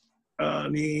ni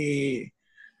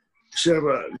Sir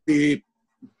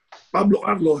Pablo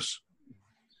Carlos,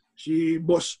 si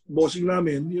bossing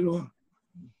namin, you know,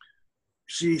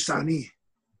 si Sunny,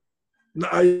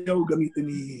 na ayaw gamitin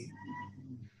ni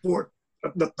Fort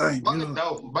at that time. Bakit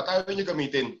daw? Ba't ayaw niyo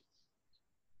gamitin?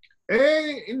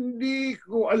 Hindi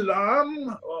ko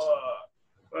alam.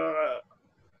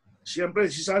 Siyempre,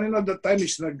 si Sunny at that time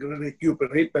is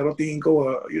nag-recuperate, pero tingin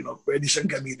ko, you know, pwede siyang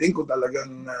gamitin kung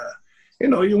talagang, you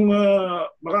know, yung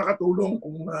makakatulong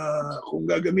kung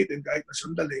gagamitin kahit na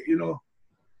sandali, you know,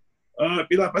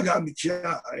 pinapagamit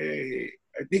siya.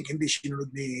 I think hindi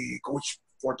sinunod ni Coach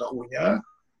Fort Acuña.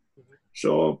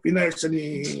 So, pinayos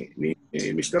ni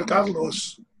Mr.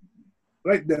 Carlos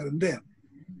right there and then.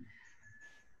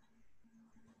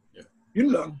 Yun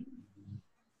lang.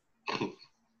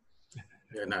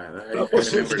 Tapos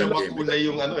sila makulay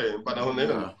yung yung panahon na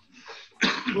yun.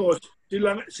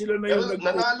 Sila na yun.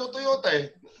 Nanalo Toyota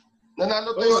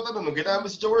Nanalo Toyota nung ginamit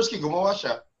si Jaworski, gumawa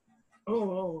siya.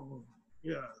 Oo.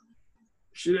 Yeah.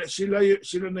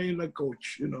 Sila na yung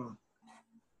nag-coach, you know.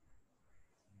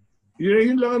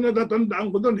 Yun lang ang natatandaan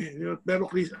ko doon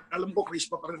Pero alam ko,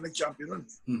 Crispa pa rin nag-champion nun.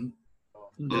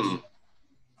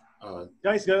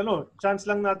 Guys, chance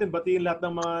lang natin batiin lahat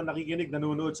ng mga nakikinig,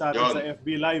 nanonood sa atin sa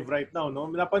FB Live right now. No?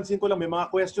 Napansin ko lang, may mga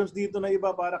questions dito na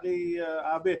iba para kay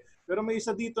Abe. Pero may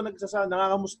isa dito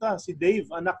nangangamusta, si Dave,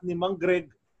 anak ni Mang Greg,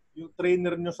 yung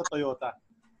trainer nyo sa Toyota.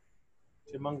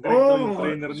 Si Mang Greg yung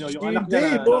trainer nyo. Yung anak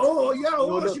niya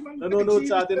si Mang Greg. Nanonood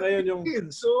sa atin ngayon yung...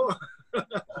 So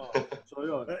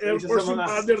yun. Air Force yung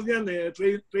father niyan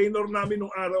trainer namin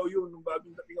nung araw yun, nung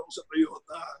bagong dating ako sa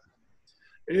Toyota.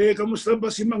 Kamusta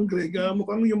ba si Mang Greg?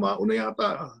 Mukhang yumao na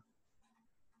yata.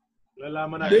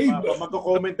 Lalaman natin. Dave,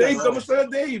 magko-comment Dave, kamusta na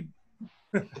Dave?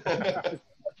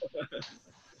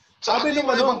 Sabi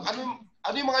naman,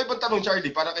 ano yung mga ibang tanong,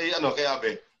 Charlie, para kay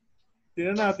Abe?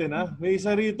 Tingnan natin, May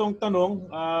isa ritong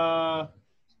tanong.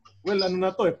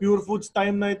 Pure Foods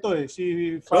time na ito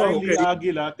Si Farley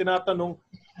Aguila, tinatanong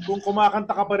kung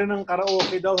kumakanta ka pa rin ng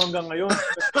karaoke daw hanggang ngayon.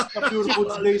 Sa Pure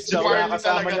Foods Days daw,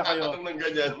 nakasama niya kayo.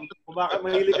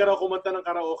 Mahilig ka raw kumanta ng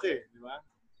karaoke, di ba?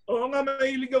 Oo nga,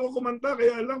 mahilig ako kumanta,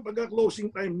 kaya lang pagka closing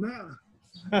time na.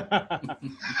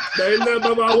 Dahil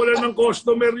nabawalan ng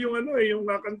customer yung yung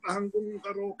kakantahan kong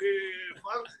karaoke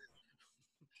bar.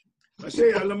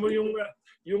 Kasi alam mo yung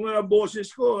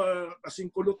boses ko, kasing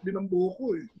kulot din ang buho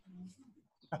ko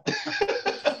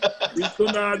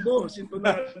Sintonado.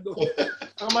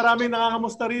 Ang maraming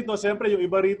nangangamusta rito, siyempre yung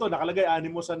iba rito nakalagay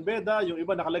Animo San Beda, yung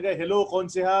iba nakalagay Hello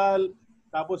Konsehal,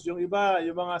 tapos yung iba,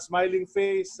 yung mga smiling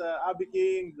face, Abby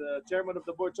King, the chairman of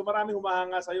the board. So maraming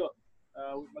humahanga sa'yo.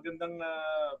 Magandang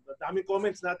daming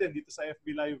comments natin dito sa FB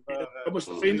Live.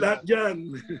 Kamusta kayo lahat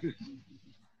dyan?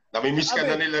 Namimiss ka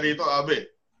na nila rito,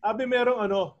 Abe. Abe, merong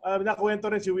nakwento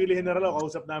rin si Willie General,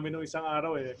 kausap namin nung isang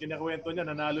araw Kinakwento niya,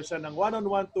 nanalo siya ng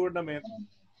one-on-one tournament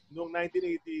noong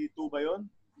 1982 ba yun?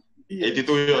 82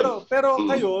 yun. Pero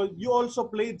kayo, you also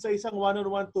played sa isang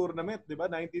one-on-one tournament, di ba?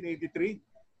 1983.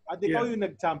 At ikaw yung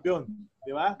nag-champion,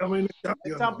 di ba? Kami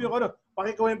nag-champion ko.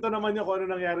 Pakikwento naman niyo kung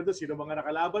ano nangyari doon. Sino mga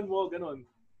nakalaban mo, ganun.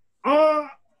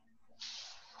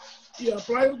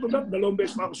 Prior to that, 2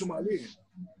 beses pa ako sumali.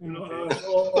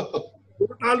 So,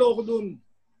 talo ako doon.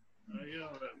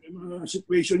 May mga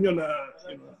situation yun na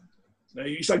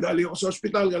isa galing ako sa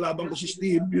hospital, kalaban ko si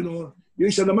Steve, Yung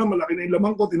isa naman, malaki na yung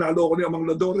lamang ko, tinalo ko ni Amang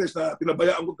Ladores na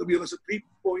pinabayaan ko tumira sa 3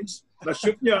 points.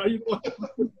 Na-shoot niya.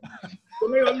 So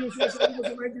ngayon, yung sinasabi ko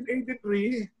sa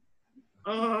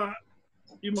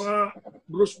 1983, yung mga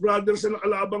Bruce Brothers na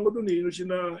nakalaban ko doon,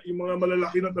 yung mga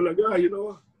malalaki na talaga,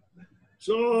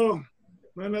 So,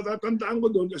 natatandaan ko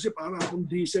doon kasi parang akong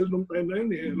diesel nung time na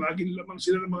yun Laging lamang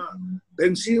sila ng mga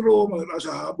 10-0, mga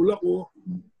nasa habol ako.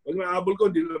 Pag nahabol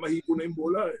ko, hindi na mahipo na yung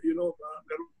bola,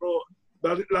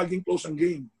 Pero laging close ang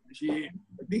game. I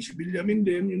think si Benjamin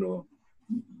din,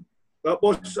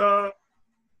 Tapos,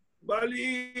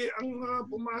 bali, ang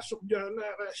pumasok dyan,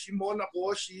 si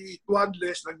Monaco, si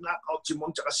Tuadles, nag-knockout si Mon,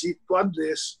 tsaka si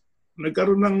Tuadles,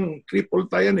 nagkaroon ng triple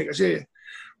tie kasi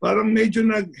parang medyo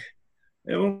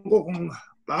ewan ko kung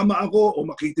tama ako o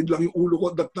makitid lang yung ulo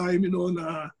ko at that time,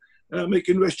 na may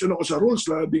kinwestiyon ako sa rules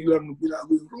na biglang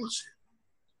binago yung rules.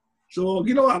 So,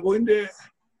 ginawa ko, hindi.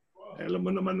 Alam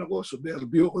mo naman ako,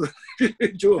 soberbio ko.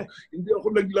 Hindi ako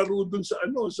naglaro dun sa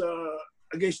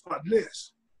against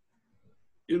Padles.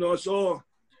 So,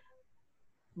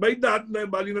 by that,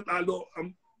 bali natalo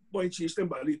ang point system,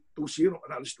 bali 2-0,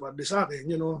 panalo si Padles sa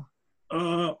akin,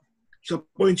 sa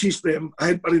point system,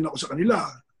 ahead pa rin ako sa kanila.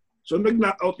 So,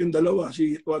 nag-knockout yung dalawa,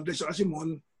 si Tuadles at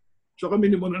Simon. So,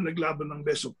 kami ni Mon na naglaban ng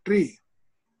best of 3.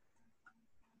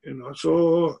 So,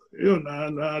 yun,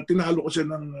 tinalo ko siya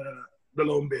ng 2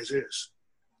 beses.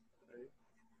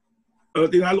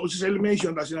 Tinalo ko siya sa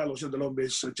elimination, tapos tinalo ko siya 2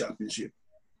 beses sa championship.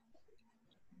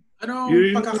 Ano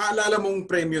pagkakaalala mong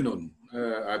premyo nun,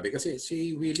 Abe? Kasi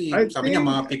si Willie, sabi niya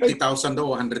mga 50,000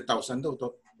 daw o 100,000 daw.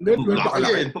 Hindi,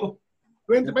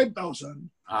 25,000.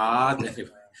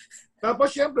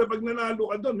 Tapos siyempre, pag nanalo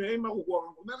ka doon, makukuha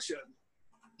kang commercial.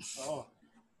 Oo.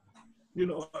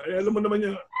 Alam mo naman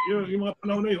yung mga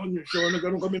panahon na yun. So,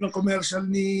 nagkaroon kami ng commercial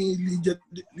ni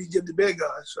Lydia De Vega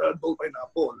sa Dole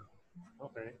Pineapple.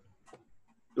 Okay.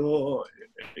 So,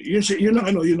 yun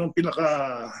ang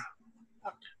pinaka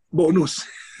bonus.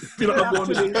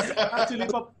 Pinaka-bonus. Actually,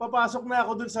 papasok na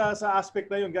ako dun sa aspect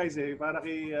na yun, guys, para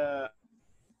kay...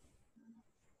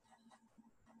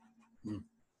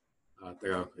 I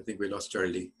think we lost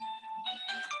Charlie.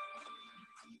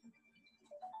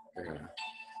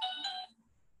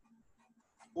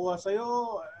 Kuha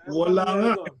sa'yo. Wala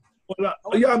nga. Wala.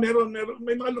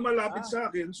 May mga lumalapit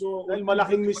sa akin. So, dahil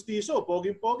malaking mistiso,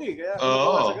 poging-pogi.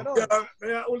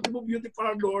 Kaya Ultimo Beauty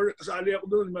Parlor, kasali ako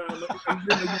doon.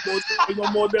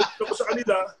 Nag-model ako sa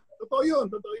kanila. Totoo yun.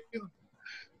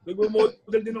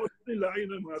 Nag-model din ako nila,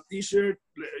 mga t-shirt,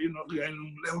 kaya yung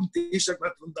Leon t-shirt,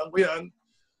 natundang ko yan.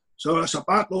 So,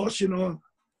 sapatos,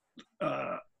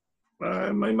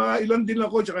 may mga ilan din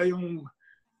ako, tsaka yung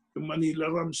Manila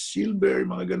Rams Silver,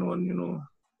 mga gano'n,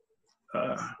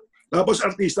 tapos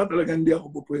artista talaga hindi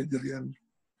ako pupwede yan.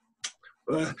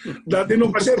 Dati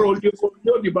nung kasi rolyo,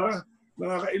 di ba?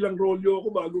 Nakakailang rolyo ako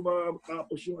bago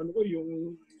matapos yung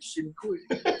yung scene ko eh.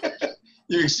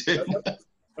 Yung scene.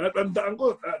 At tandaan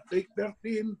ko, take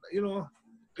 13,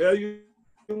 kaya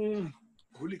yung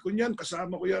huli ko niyan,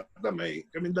 kasama ko yata,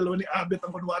 kaming dalawa ni Abet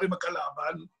ang kunwari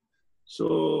magkalaban.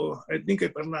 So, I think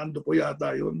kay Fernando po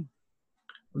yata yun.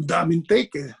 Ang daming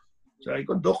take eh. Sabi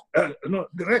ko,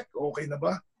 direct, okay na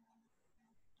ba?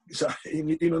 Yung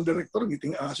ngiti ng director,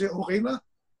 ngiting ase, okay na.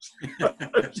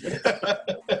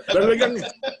 talagang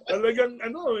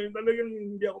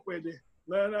hindi ako pwede.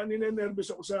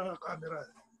 Ninenervous ako sa camera.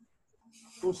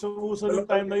 Uso yung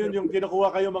time na yun, yung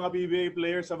kinukuha kayo mga PBA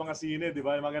players sa mga sine, di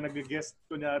ba? Yung mga nag-guest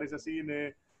kunyari sa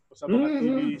sine o sa mga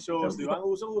TV shows, di ba?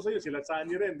 Ang uso-uso yun. Sila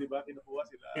Sunny rin, di ba? Kinukuha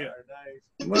sila. Nice.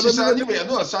 Si Sunny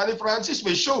Sunny Francis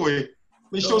may show eh.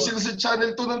 May show sila sa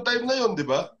Channel 2 ng time na yun, di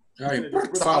ba? Ay,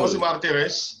 Kasama si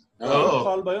Martires. Fruit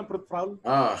foul ba yun? Fruit foul?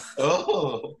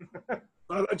 Oo.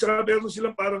 At saka meron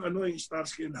silang parang yung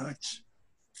Starsky and Hutch.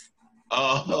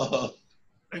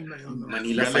 Time na yun.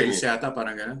 Manila Files yata,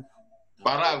 parang gano'n.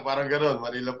 Parang gano'n.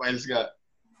 Manila Files nga.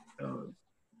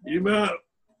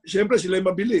 Siyempre sila yung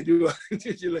mabili, di ba?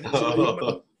 sila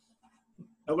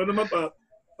ako naman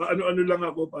ano lang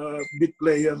ako, beat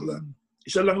player lang.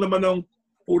 Isa lang naman ang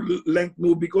full-length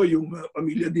movie ko, yung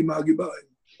Pamilya Di Magiba.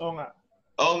 Oo nga.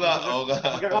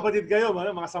 Magkakapatid kayo,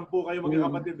 mga 10 kayo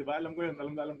magkakapatid, di ba? Alam ko yun.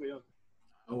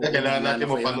 Kailangan natin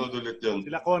mapanood ulit yun.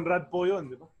 Sila Conrad po yun,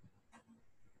 di ba?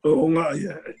 Oo nga.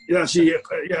 Si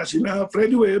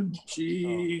Freddy Webb,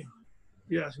 sina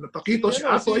Paquito, si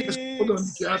Ato.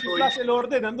 Si Flash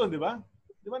Elorde nandun, di ba?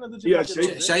 Di ba nandun si Flash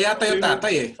Elorde? Siya yata yung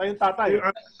tatay eh. Siya yung tatay.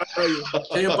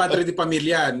 Siya yung padre di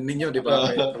pamilya ninyo, di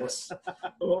ba?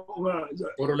 Oo nga.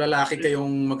 Puro lalaki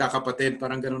kayong magkakapatid.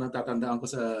 Parang gano'n ang tatandaan ko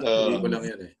sa pelikula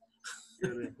yun eh.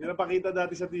 Yung napakita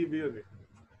dati sa TV yun eh.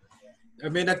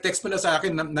 May nag-text pala sa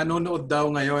akin, nanonood daw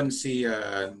ngayon si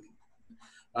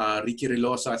Ricky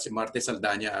Rilosa at si Marte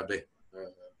Saldana, Abe.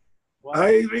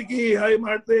 Hi Ricky, hi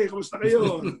Marte, kumusta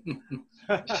kayo?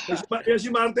 Si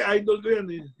Marte, idol ko yan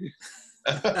eh.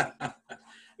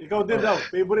 Ikaw din daw,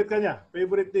 favorite ka niya,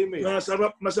 favorite teammate.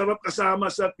 Masarap kasama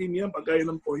sa team yan pag kayo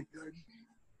ng point guard.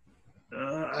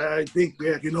 I think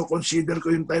kino-consider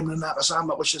ko yung time na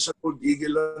nakasama ko siya sa Gold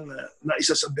Eagle na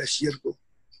isa sa best year ko.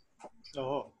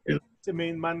 Oo. Kasi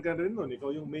main man ka rin nun. Ikaw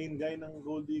yung main guy ng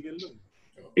Gold Eagle nun.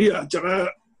 Iya,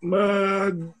 tsaka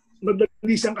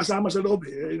madali siyang kasama sa loob.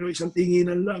 Isang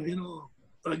tinginan lang.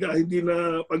 Talaga, hindi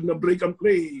na pag na-break and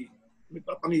play, may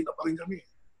papangita pa rin kami.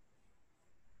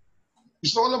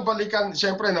 Gusto ko lang balikan,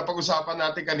 siyempre, napag-usapan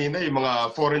natin kanina yung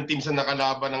mga foreign teams na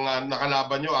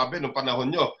nakalaban nyo, Abe, nung panahon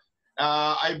nyo.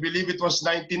 I believe it was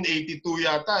 1982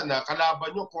 yata na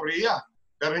kalaban nyo, Korea.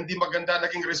 Pero hindi maganda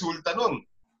naging resulta nun.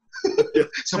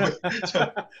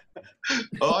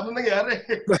 Ano nangyari?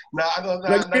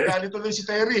 Nagalit tuloy si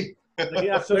Terry.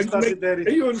 Nag-i-action star si Terry.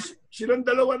 Ayun, silang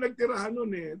dalawa nagtirahan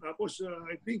nun eh. Tapos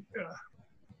I think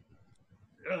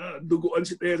duguan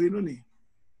si Terry nun eh.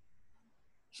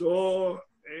 So,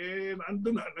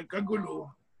 nandun na, nagkagulo.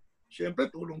 Siyempre,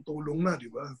 tulong-tulong na,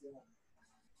 di ba?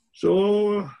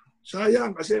 So,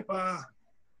 sayang kasi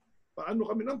paano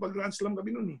kami nun? Pag-Grand Slam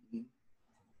kami nun.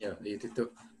 Yeah,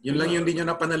 82. Yun lang yung din yung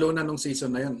napanalunan nung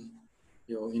season na yun.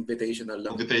 Yung invitational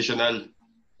lang. Invitational.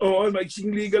 Oo,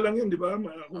 maiksing liga lang yun, di ba?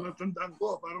 Kung natandaan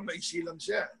ko, parang maiksi lang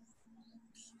siya.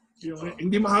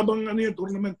 Hindi mahabang yung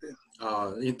tournament eh.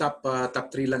 Yung top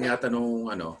 3 lang yata nung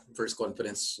first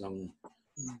conference ng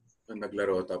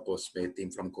naglaro. Tapos may team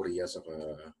from Korea saka...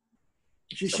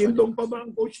 Si Shindong pa ba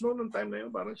ang coach noon ng time na yun?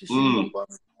 Parang si Shindong pa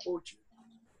ang coach.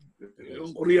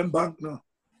 Yung Korean Bank, no?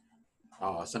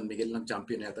 San Miguel ng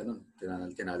champion yata nun.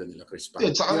 Tinalo nila Chris Paul.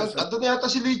 Saka andun yata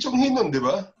si Lee Chung-hee nun, di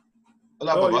ba?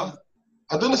 Wala pa ba?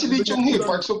 Andun na si Lee Chung-hee,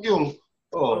 Park Suk-yung.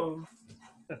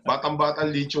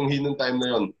 Batang-batang Lee Chung-hee nung time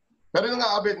na yon. Pero yung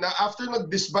nga, Abed, na after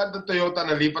nag-disband ng Toyota,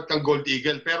 nalipat kang Gold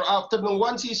Eagle. Pero after ng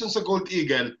 1 season sa Gold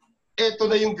Eagle, eto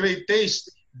na yung Great Taste.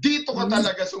 Dito ka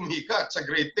talaga sumikat sa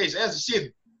Great Taste. Ayan, si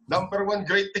Sid, number 1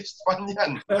 Great Taste fan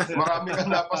yan. Marami kang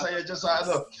napasaya dyan sa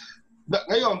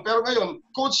Ngayon,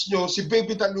 coach nyo, si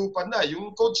Baby Dalupan na.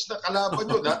 Yung coach na kalaban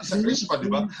nyo, dati sa Crispa,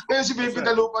 di ba? Ngayon si Baby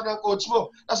Dalupan ang coach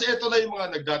mo. Kasi ito na yung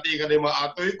mga nagdatingan na yung mga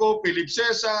Atoy ko, Philip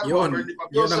Cesar, Bernie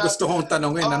Papiosa. Yun ang gusto kong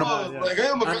tanongin.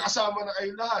 Ngayon, magkakasama na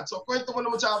kayo lahat. So, kwento mo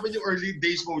naman sa amin yung early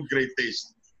days mo with Great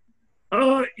Taste.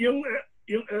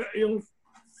 Yung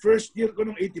first year ko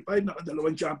ng 85,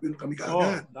 nakadalawang champion kami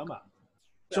kaagad. Tama.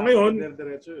 So ngayon,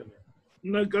 Diretso yun.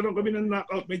 nagkaroon kami ng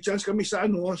knockout. May chance kami sa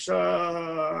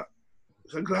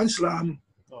Grand Slam.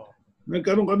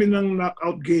 Nagkaroon kami ng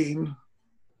knockout game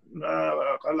na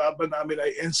kalaban namin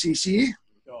ay NCC.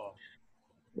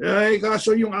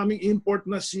 Kaso yung aming import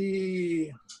na si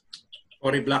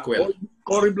Cory Blackwell.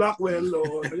 Cory Blackwell,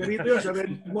 taga rito yun sa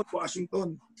Redmond,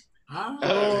 Washington.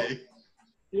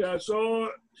 So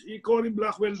si Cory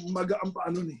Blackwell magaang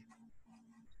pa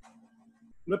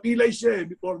napilay siya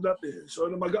before that So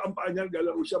magaang pa niya,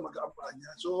 galaro siya, magaang pa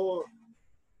niya. So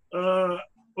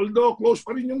although close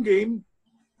pa rin yung game,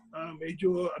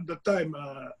 medyo at that time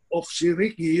off si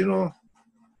Ricky,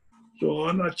 So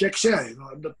check siya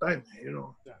at that time,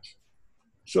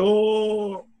 So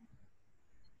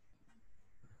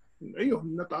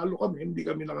ayun, natalo kami, hindi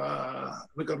kami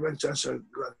nagkaroon chance sa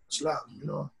Grand Slam,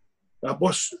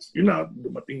 Tapos,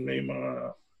 dumating na yung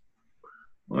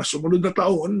mga sumunod na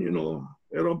taon,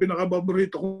 Pero ang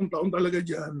pinakababorito kong taon talaga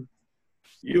dyan,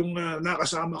 yung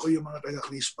nakasama ko yung mga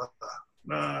taga-Crispa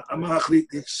na ang mga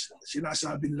critics,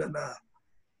 sinasabi nila na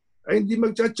ay hindi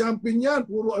magcha-champion yan,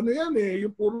 puro yan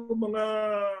yung puro yung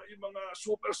mga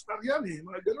superstar yan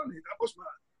mga gano'n Tapos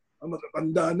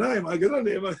matatanda na mga gano'n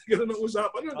mga gano'n ang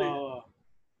usapan nun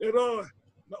Pero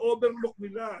na-overlook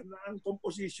nila na ang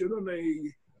composition nun ay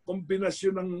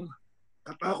kombinasyon ng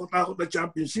katakot-takot na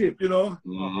championship,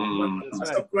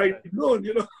 Basta pride nun,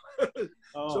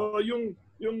 So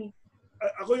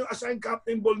ako yung assigned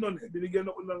captain ball nun binigyan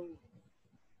ako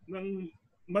ng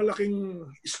malaking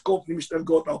scope ni Mr.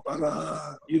 Gotaw para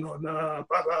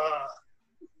para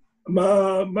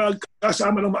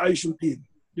magkasama ng maayos yung team,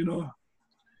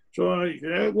 So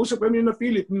usap kami na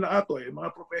Philip na Atoy,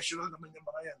 mga professional naman yung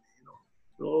mga yan,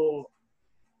 So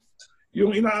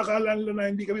yung inaakala nila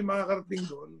na hindi kami makakarating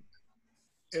doon,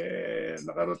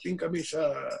 nakarating kami sa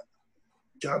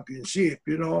championship,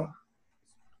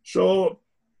 So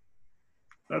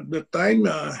at the time,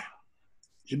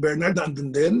 si Bernard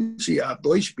nandun din, si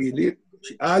Atoy, si Philip,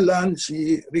 si Alan,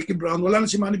 si Ricky Brown. Wala na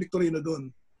si Manny Victorino doon.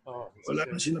 Wala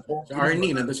na si Napong. Si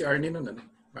Arnie, nandun si Arnie nun.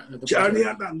 Si Arnie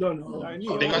yata nandun.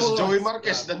 Hindi nga si Joey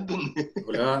Marquez nandun.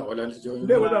 Wala na si Joey.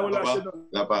 Hindi, wala siya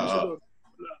doon. Wala.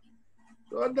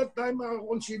 So at that time,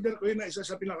 consider ko yun na isa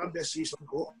sa pinaka-best season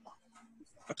ko.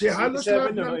 Kasi halos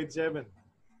lahat ng... 87.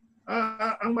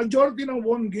 Ang majority ng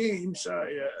won games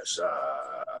sa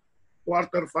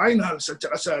quarterfinals at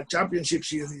saka sa championship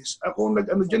series. Ako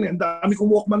nag-ano dyan ang dami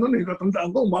kong Walkman nun Natandaan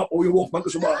ko, umapaw yung Walkman ko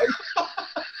sa bahay.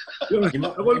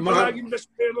 Ako palaging best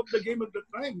player of the game at that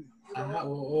time.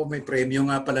 Oo, may premyo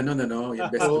nga pala nun, yung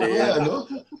best player.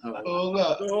 Oo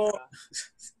nga. So,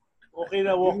 okay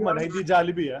na Walkman, hindi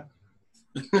Jollibee,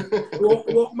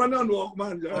 Walkman nun,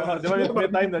 Walkman. Di ba may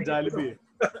time na Jollibee?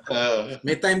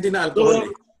 May time din na alcohol.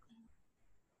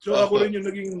 So ako rin yung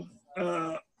naging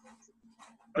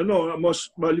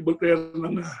most valuable player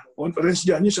ng conference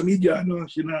dyan, yung sa media,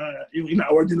 yung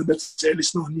ina-award din na best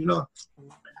sellers noon,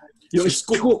 yung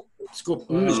Scoop. Scoop.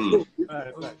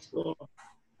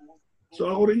 So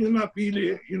ako rin yung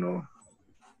napili,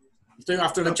 Ito yung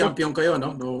after ng champion kayo,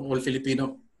 no? No All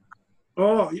Filipino.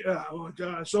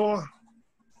 So,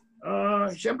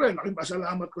 siyempre, laking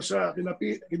pasalamat ko sa kina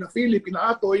Philip,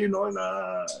 kina Atoy, na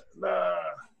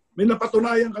may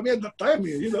napatunayan kami at that time,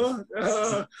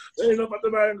 may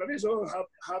napatunayan kami. So,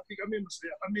 happy kami,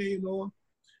 masaya kami,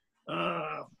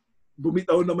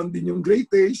 bumitaw naman din yung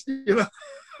Great Taste,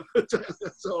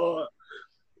 So,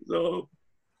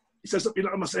 isa sa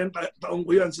pinakamasayang taong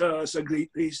ko yan sa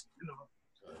Great Taste,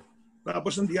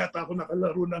 Tapos hindi yata ako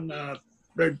nakalaro ng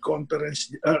third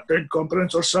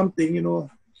conference or something,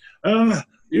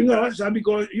 Yun nga, sabi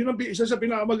ko, yun ang isa sa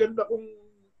pinakamaganda kong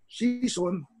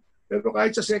season. Pero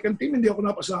kahit sa second team, hindi ako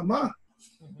napasama.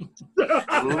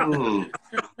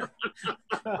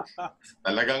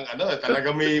 Talagang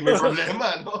may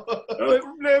problema, no? May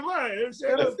problema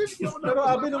Pero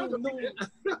Abi,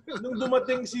 nung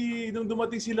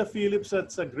dumating sila Philips at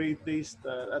sa Great Taste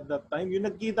at that time, yung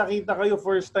nagkita-kita kayo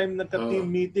first time nagka-team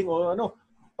meeting o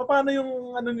paano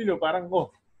yung ninyo? Parang,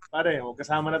 pare,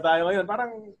 kasama na tayo ngayon.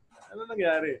 Parang, ano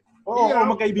nangyari?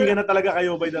 Magkaibigan na talaga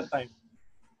kayo by that time.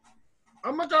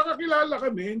 Ang magkakakilala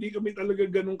kami, hindi kami talaga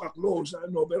ganun ka-close.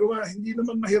 Pero hindi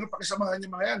naman mahirap pakisamahan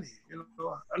yung mga yan.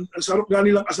 Ang sarap nga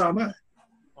nilang kasama.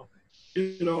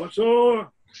 So,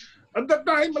 at that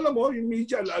time, alam mo, yung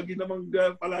media,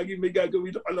 palagi may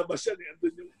gagawin na palabas yan.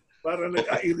 Andun yung, para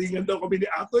nag-airingan daw kami ni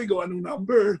Atoy, gawa ng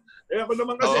number. Ako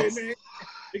naman kasi,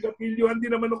 may kapilyuhan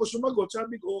din naman ako sumagot.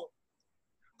 Sabi ko,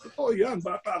 ito yan,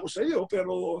 bata ako sa iyo,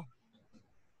 pero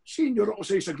senior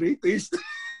ako sa Great Taste.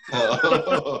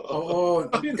 Oo,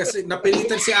 kasi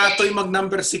napilitan si Atoy mag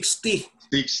number 60.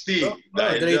 60.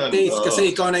 Great Taste.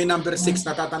 Kasi ikaw na yung number 6.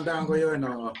 Natatandaan ko yun.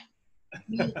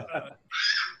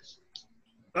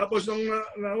 Tapos nung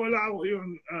nawala ako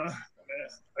yun,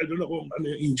 I don't know kung ano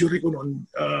yung injury ko noon.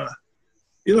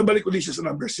 Inabalik ko din siya sa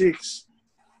number 6.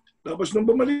 Tapos nung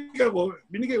bumalik ako,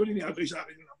 binigay ulit ni Atoy sa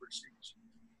akin yung number 6.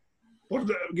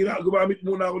 Gumamit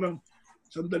muna ako ng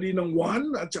sandali ng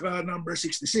 1 at saka number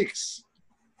 66.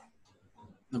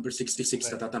 Number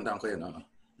 66, natatandaan ko yun.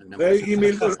 Kaya yung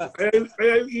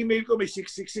email ko may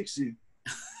 666 eh.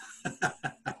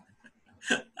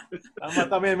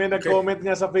 Tama, may nag-comment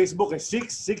nga sa Facebook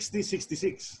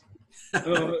 66066.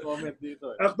 Comment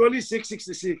dito. Actually,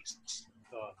 666.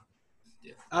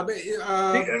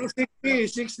 Ang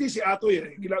 60 si Atoy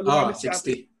eh. Ginagamit si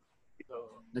Atoy.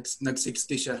 60.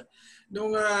 Nag-60 siya.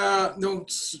 Nung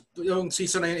yung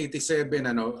season na yun, 87,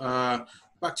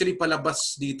 actually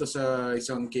palabas dito sa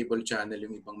isang cable channel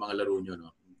yung ibang mga laro nyo,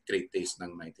 Great Taste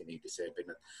ng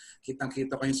 1987. At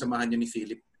kitang-kita ko yung samahan niyo ni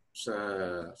Philip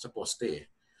sa poste eh.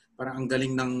 Parang ang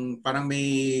galing parang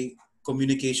may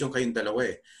communication kayong dalawa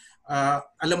eh.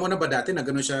 Alam mo na ba dati na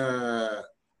gano'n siya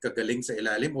kagaling sa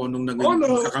ilalim o nung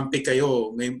nagkakampi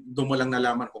kayo, doon mo lang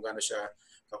nalaman kung gano'n siya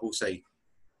kahusay?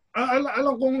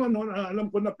 Alam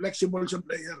ko na flexible sa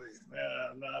player eh.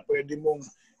 Na pwede mong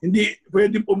hindi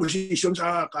pwedeng position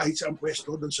sa kahit saan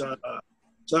pwesto doon sa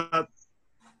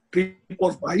 3, 4,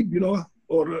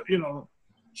 5, or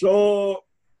so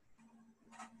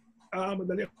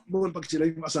madali ang ball pag sila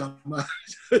yung kasama.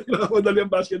 Madali ang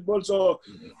basketball. So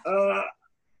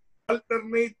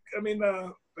alternate kami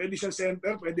na pwede siya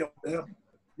center, pwede out there,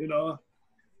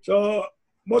 So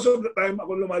most of the time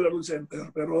ako lumalaro center,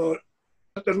 pero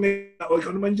alternate ako,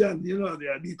 ikaw naman dyan,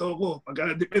 dito ako.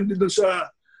 Pagka depende doon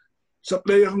sa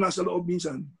player nasa loob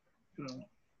minsan.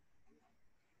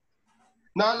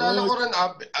 Naalala ko rin,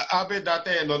 Abe,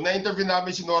 dati, na-interview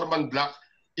namin si Norman Black.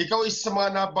 Ikaw is sa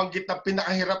mga nabanggit na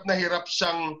pinakahirap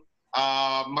siyang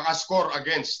makascore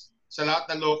against sa lahat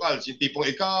ng locals. Yung tipong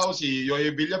ikaw, si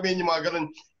Yoyo Villamin, yung mga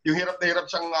ganun. Yung hirap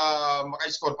siyang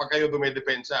makascore pag kayo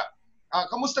dumedepensa.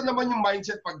 Kamusta naman yung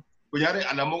mindset pag, kunyari,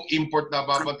 alam mong import na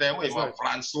babantay mo, yung mga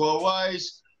Francois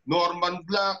Wise, Norman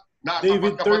Black,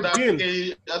 David Third-Kill.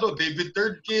 David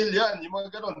Third-Kill, yan, yung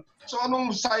mga ganon. So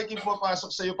anong psyche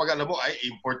pumapasok sa iyo pag alam mo, ay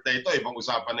import na ito, ibang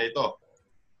usapan na ito?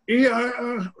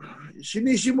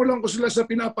 Sinisimulan ko sila sa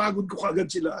pinapagod ko kagad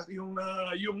sila. Yung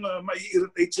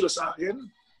mai-irritate sila sa akin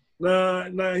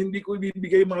na hindi ko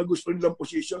ibibigay mga gusto nilang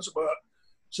positions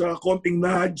sa konting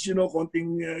nudge,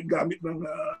 konting gamit ng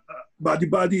body,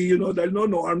 dahil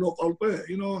no arm, no call pa eh,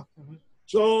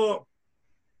 So,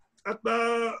 at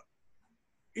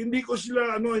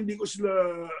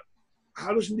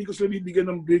halos hindi ko sila bibigyan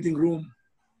ng breathing room.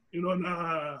 Na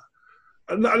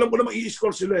alam ko na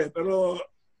i-score sila eh. Pero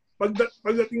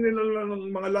pagdating nila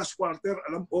ng mga last quarter,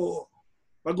 alam ko,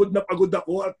 pagod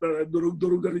ako at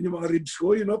durug-durug na rin yung mga ribs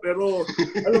ko, Pero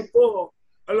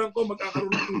alam ko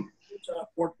magkakaroon sa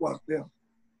fourth quarter.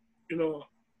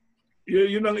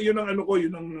 Yun ang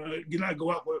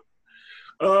ginagawa ko.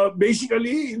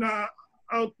 Basically,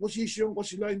 out position ko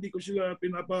sila, hindi ko sila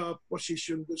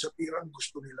pinapa-position doon sa tirang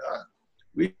gusto nila.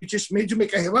 Which is medyo may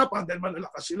kahirapan dahil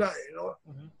malalakas sila eh,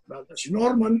 Si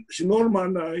Norman,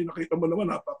 nakita mo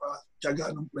naman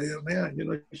napaka-tiyaga ng player na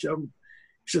yan.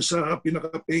 Siya sa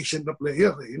pinaka-patient na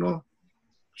player eh,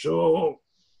 So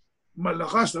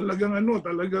malakas talagang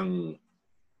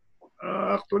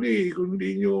actually kung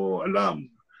hindi nyo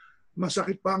alam,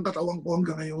 masakit pa ang katawan ko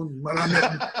hanggang ngayon. Marami.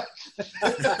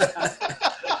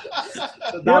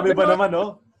 Dami pa naman,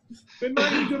 May mga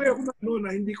injury ako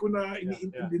na hindi ko na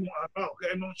iniintindi ng araw.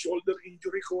 Kaya nung shoulder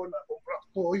injury ko, na-contract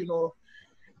ko,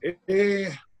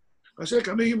 kasi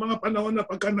kami yung mga panahon na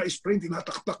pagka na-sprain,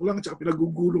 tinataktak lang, tsaka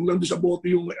pinagugulong lang doon sa bote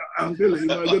yung ankle.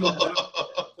 Yung mga ganun pa.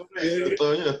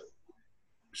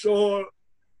 So,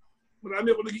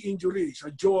 marami ako naging injury. Sa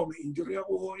jaw, may injury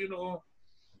ako,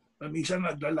 na minsan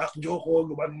naglalak jaw ko,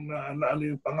 na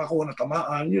yung pangako na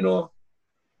tamaan,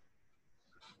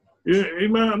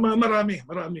 marami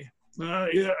na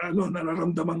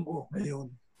nararamdaman ko ngayon.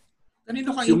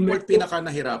 Kanino ka import pinaka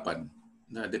nahirapan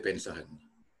na depensahan?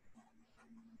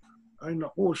 Ay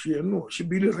naku, si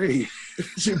Billy Ray.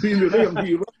 Si Billy Ray ang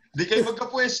hero. Di kayo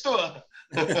magkapwesto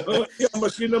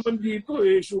Maski naman dito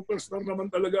superstar naman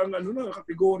talaga ang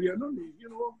kategorya nun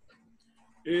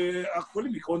actually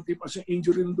may konti pa siyang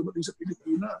injury nung dumating sa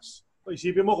Pilipinas.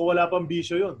 Isipin mo kung wala pang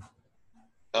bisyo yun.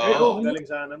 Galing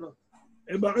sana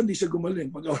baka hindi siya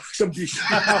gumaling pag wala siyang bisyo.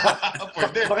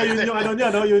 Pwede. Baka yun yung ano niya,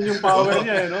 no? Yun yung power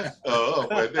niya, no? Oo,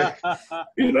 pwede.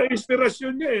 Yun ang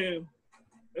inspirasyon niya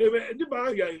di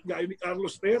ba, gaya ni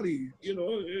Carlos Terry,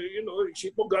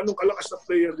 isip mo gano'ng kalakas na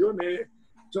player yun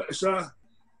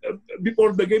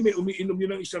before the game, umiinom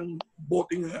yun ng isang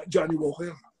boting Johnny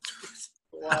Walker.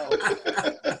 Wow.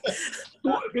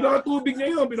 Pinakatubig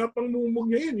niya yun, pinapangmumog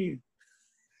niya yun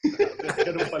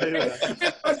Ganun pala yun.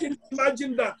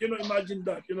 Imagine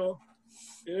that.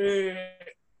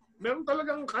 Meron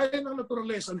talagang kaya ng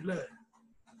naturalesa nila.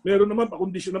 Meron naman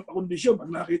pakondisyon. Pag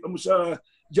nakita mo sa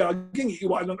jogging,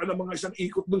 iiwanan ka ng mga isang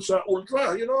ikot dun sa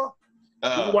ultra,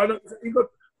 iiwanan ka isang ikot.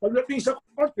 Pagdating sa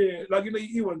court, lagi na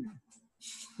iiwan.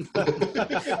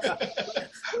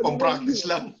 Pang practice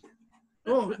lang.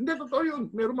 Hindi, totoo yun.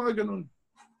 Meron mga ganun.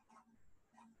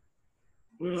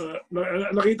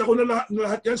 Nakita ko na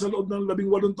lahat yan sa loob ng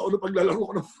 18 taon na paglalaro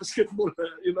ko ng basketball.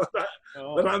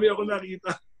 Marami ako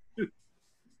nakita.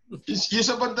 Yung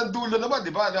sa bandang dulo naman,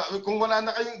 di ba? Kung wala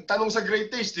na kayong tanong sa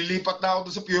Great Taste, lilipat na ako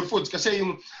doon sa Pure Foods. Kasi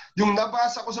yung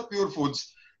nabasa ko sa Pure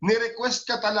Foods, ni-request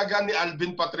ka talaga ni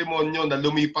Alvin Patrimonio na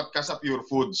lumipat ka sa Pure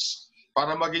Foods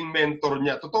para maging mentor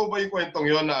niya. Totoo ba yung kwentong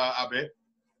yun, Abe?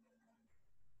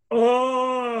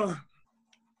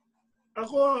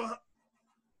 Ako,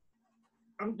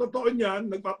 ang totoo niyan,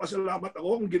 nagpapasalamat ako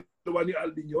kung ginawa ni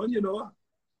Alvin yun,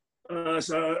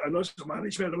 sa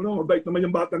management. Mabait naman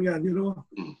yung batang yan,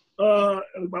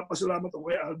 nagpapasalamat ako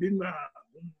kay Alvin na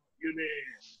yun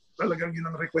talagang yun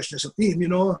ang request niya sa team,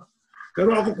 Pero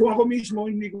kung ako mismo,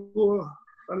 hindi ko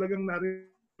talagang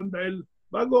narinig dahil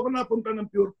bago ako napunta ng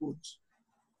Pure Foods,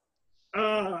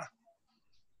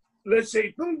 let's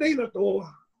say, nung day na to,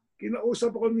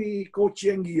 kinausap ako ni Coach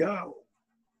Yang Giao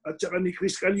at saka ni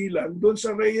Chris Kalilan doon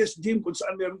sa Reyes Gym kung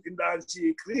saan meron tindahan si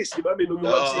Chris. Di ba? May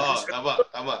luluwag si Chris.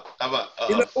 Tama.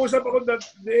 Kinausap ako that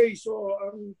day. So,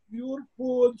 ang Pure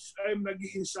Foods, I'm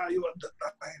nag-iinsayo at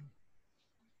that time.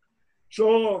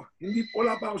 So,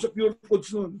 wala pa ako sa Pure Foods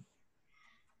noon.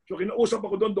 So, kinausap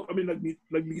ako doon kami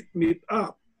nag-meet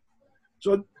up.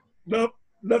 So,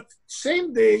 that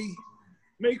same day,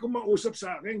 may kumausap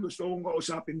sa akin. Gusto kong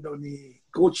kausapin daw ni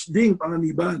Coach Ding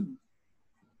Panganiban.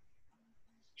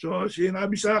 So,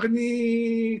 sinabi sa akin ni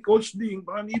Coach Ding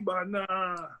Panganiban na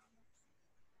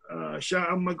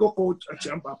siya ang magko-coach at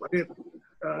siya ang papalit.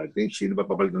 I think sino ba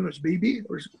papalit na si Baby?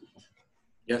 Or...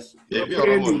 Yes. Baby or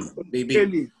Ramon? Baby.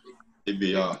 Ellie.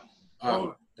 Baby,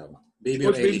 Tama. Baby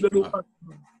Coach or Ellie.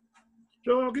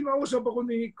 So, kinausap ako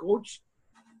ni Coach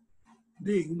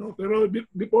Ding, Pero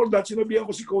before that, sinabihan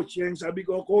ko si Coach Yang. Sabi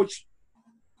ko, Coach,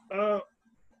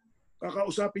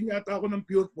 kakausapin niya ata ako ng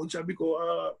Pure Food. Sabi ko,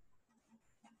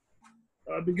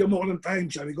 bigyan mo ako ng time.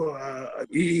 Sabi ko,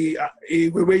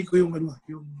 i-weigh ko yung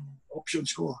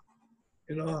options ko.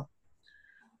 Nung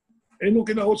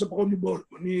kinausap ako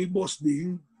ni Boss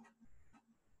Ding,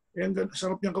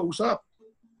 sarap niyang kausap.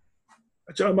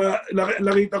 At saka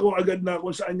nakita ko agad na kung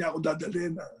saan niya ako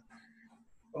dadalhin.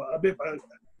 Abe,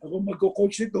 ako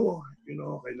magko-coach nito,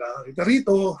 kailangan kita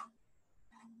rito.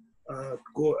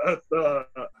 At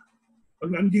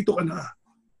pag nandito ka na,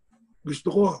 gusto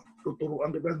ko, tuturuan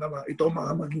kita na ito ang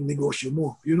mga maging negosyo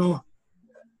mo.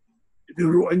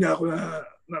 Tinuruan niya ako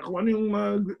na kung ano yung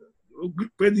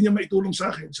pwede niya maitulong sa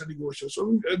akin sa negosyo.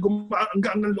 So, ang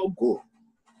ng loob ko.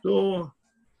 So,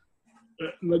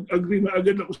 nag-agree na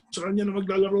agad ako sa kanya na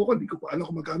maglalaro ko. Hindi ko pa alam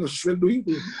kung magkano sa sweldohin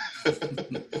ko.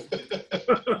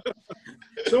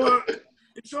 So,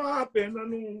 it so happened na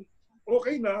nung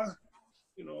okay na,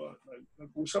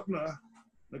 nag-usap na,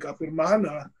 nagkapirmahan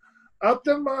na,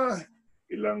 after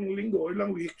ilang linggo,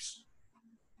 ilang weeks,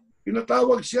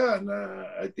 pinatawag siya na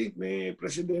I think may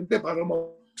presidente para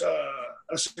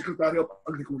as Secretary of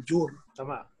Agriculture.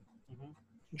 Tama.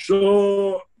 So,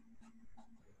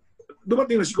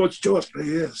 dumating na si Coach Joas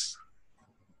Reyes.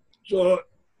 So,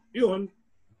 yun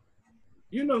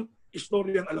ang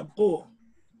istoryang alam ko.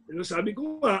 Sabi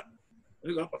ko nga,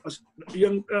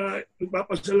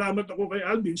 nagpapasalamat ako kay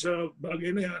Alvin sa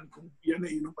bagay na yan, kung yan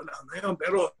ay ilang panahon na yan.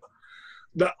 Pero,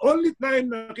 the only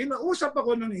time na kinausap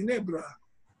ako ng Ginebra,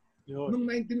 noong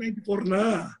 1994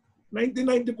 na.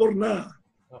 1994 na.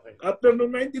 Okay. After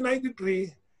noong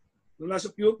 1993, nung nasa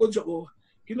Pure Foods ako,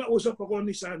 kinausap ako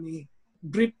ni Sunny,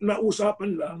 brief na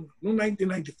usapan lang noong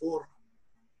 1994.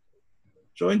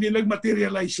 So hindi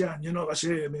nag-materialize yan,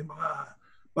 kasi may mga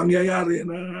pangyayari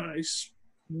na is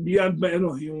beyond my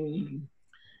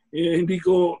hindi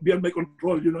ko beyond my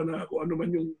control, na kung ano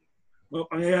man yung mga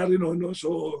pangyayari no.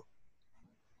 So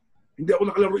hindi ako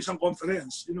nakalaro isang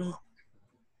conference,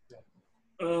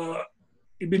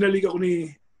 ibinalik ako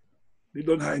ni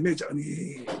Don Jaime at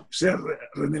ni Sir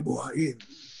Rene Buhain.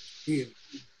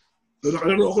 So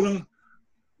nakalaro ako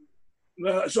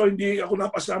so hindi ako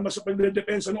napasama sa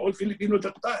pagdedepensa ng All Filipino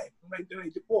that time,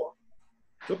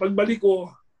 1994. So pagbalik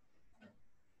ko,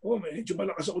 medyo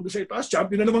malakas ako doon sa itaas,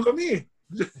 champion na naman kami.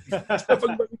 Sa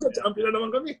pagbalik ko, champion na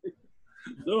naman kami.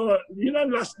 So, yun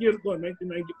ang last year ko,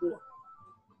 1994.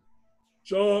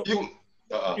 So,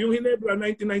 yung Hinebra,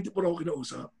 1994 ako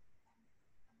kinausap.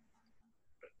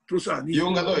 Trusani.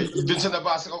 Yung dun sa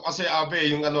nabasa ko kasi, Abe,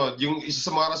 yung isa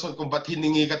sa mga rason kung ba't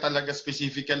hiningi ka talaga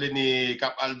specifically ni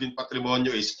Cap Alvin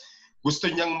Patrimonio is gusto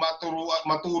niyang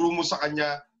maturo mo sa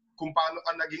kanya kung paano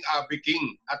ka naging Abe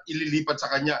King at ililipat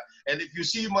sa kanya. And if you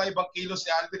see yung mga ibang kilos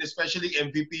ni Alvin, especially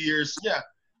MVP years niya,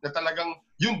 na talagang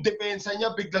yung depensa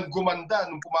niya biglang gumanda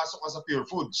nung pumasok ka sa Pure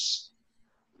Foods.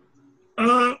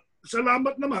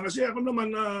 Salamat naman kasi ako naman,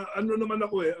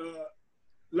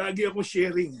 lagi akong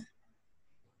sharing.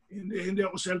 Hindi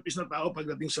ako selfish na tao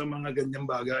pagdating sa mga ganyang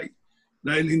bagay.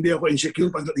 Dahil hindi ako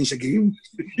insecure pagdating sa game.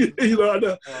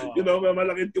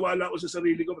 Malaking tiwala ako sa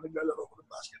sarili ko pag naglalaro ko ng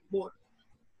basketball.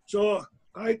 So,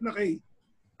 kahit na kay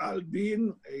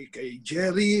Alvin, kay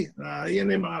Jerry, yan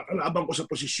ay mga kalaban ko sa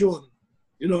posisyon.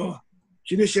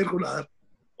 Sinishare ko lahat.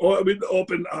 With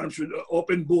open arms, with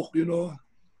open book,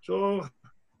 So,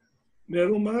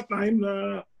 merong mga time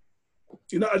na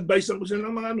ina-advise ko sila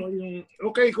ng mga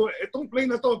okay, itong play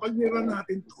na to, pag nira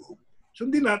natin to,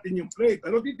 sundin natin yung play.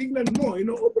 Pero titignan mo,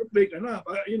 overplay ka na.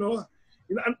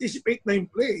 Ina-anticipate na yung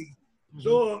play.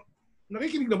 So,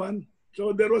 nakikinig naman.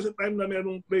 So, there was a time na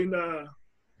merong play na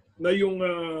yung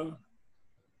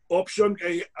option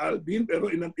kay Alvin,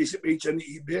 pero in-anticipate siya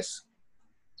ni Ibes.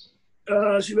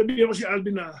 Sinabihan ko si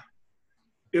Alvin na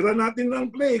ira natin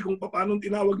ng play kung paano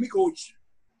tinawag ni coach.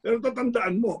 Pero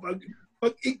tatandaan mo,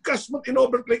 pag i-cast mo,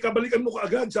 in-overplay ka, balikan mo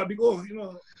kaagad. Sabi ko,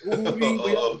 uhulihin ko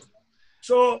yan.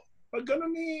 So, pag gano'n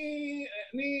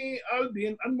ni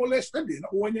Alvin, unmolested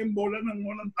nakuha niya yung bola ng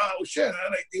walang tao siya.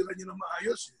 Naitira niya ng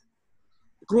maayos.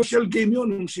 Crucial game yun,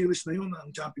 yung series na yun,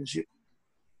 ang championship.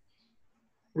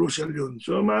 Crucial yun.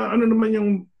 So, naman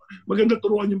yung maganda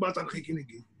turuan yung batang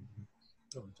kikinig.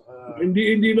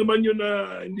 Hindi naman yun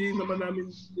hindi naman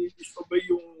namin disobey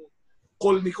yung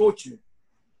call ni coach.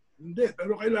 Hindi,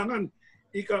 pero kailangan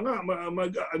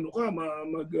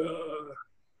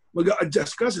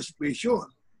mag-adjust ka sa situation.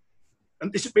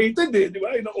 Anticipated di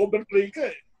ba? Na-overplay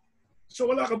ka So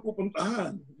wala kang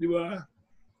pupuntahan, di ba?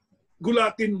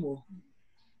 Gulatin mo.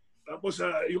 Tapos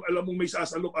yung alam mong may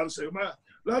sasalo para sa'yo,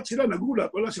 lahat sila nagulat,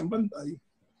 wala siyang bantay.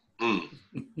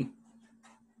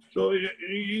 So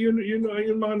yun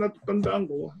mga natatandaan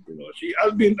ko. Si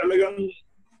Alvin talagang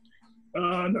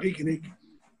nakikinig.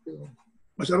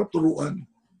 Masarap turuan.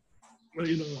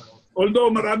 Although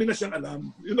marami na siyang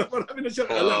alam. Marami na siyang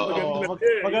alam.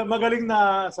 Magaling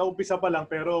na sa umpisa pa lang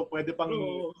pero pwede pang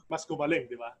mas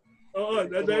gumaling, di ba? Oo,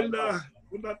 dahil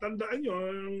kung tatandaan nyo,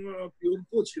 yung Pure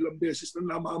Foods, ilang beses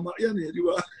na namama yan di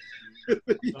ba?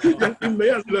 Yung team na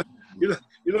yan,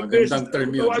 ilang beses.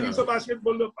 Tawagin sa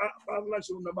basketball na parang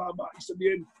yung namama.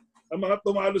 Isabihin, ang mga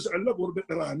tumalo sa kanila, puro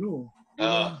veterano.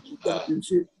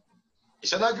 Championship.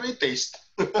 Isa na great taste.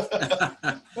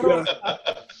 Pero,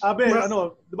 Abe,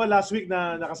 di ba last week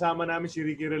na nakasama namin si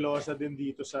Ricky Relosa din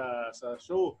dito sa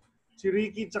show. Si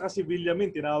Ricky at si Villamin,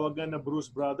 tinawag na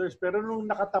Bruce Brothers. Pero nung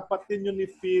nakatapat din yun ni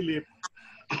Philip,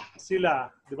 sila,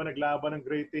 di ba naglaban ng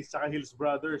Great Taste at Hills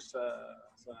Brothers sa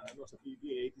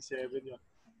PBA, 87 yun.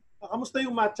 Kamusta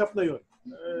yung matchup na yun?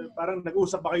 Parang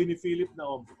nag-usap ba kayo ni Philip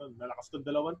na nalakas itong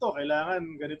dalawan to, kailangan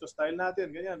ganito style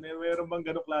natin, ganyan. Mayroon bang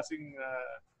ganong klaseng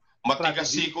matigas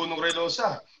siko nung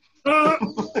Relosa.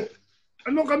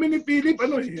 Kami ni Philip,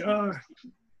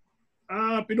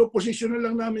 pinoposisyon na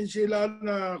lang namin sila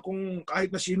na kung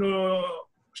kahit na sino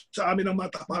sa amin ang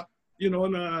matapat,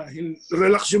 na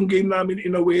relax yung game namin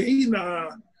in a way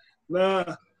na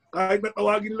kahit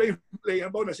natawagin lang yung play,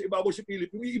 nasa ibabaw si Philip,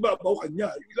 yung ibabaw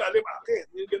kanya, yung ilalim akin,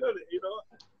 yung gano'n,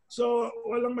 So,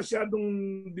 walang masyadong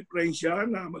diferensya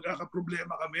na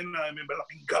magkakaproblema kami na may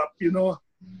malaking gap,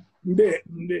 Hindi.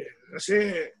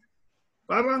 Kasi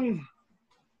parang,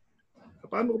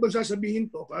 paano ko ba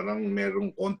sasabihin to? Parang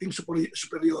merong konting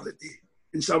superiority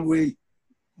in some way.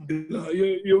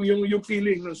 Yung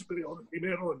feeling ng superiority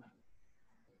meron.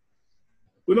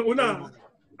 Unang-una,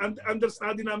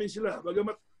 understudy namin sila.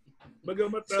 Bagamat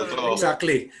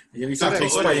exactly. Yung isa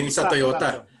Crispa, yung isa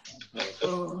Toyota.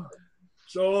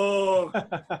 So,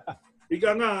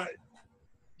 ika nga,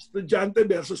 estudyante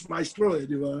versus maestro,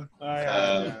 di ba?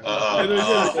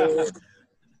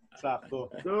 Sakto.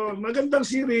 So, magandang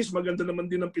series, maganda naman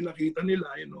din ang pinakita nila,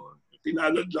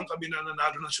 Tinalad lang kami na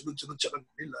nanalo ng sunod-sunod sa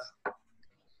kanila.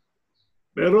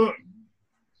 Pero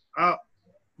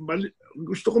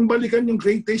gusto kong balikan yung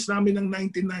great taste namin ng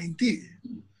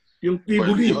 1990. Yung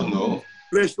Tivoli.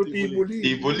 Presto Tivoli.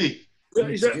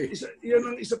 Yan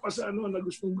ang isa pa sa na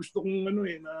gusto kong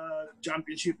na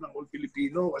championship ng All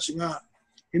Filipino kasi nga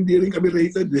hindi rin kami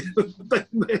rated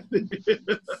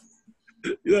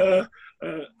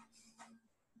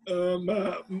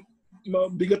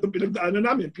mabigat ang pinagdaanan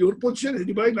namin. Pure Pods yan,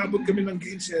 di ba? Inabot kami ng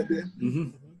Game 7.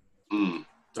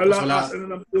 Kalakasan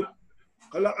na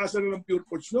ng Pure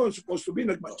Pods noon. Supposed to be,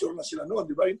 nag-mature na sila noon.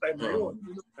 Di ba? Yung time na yun.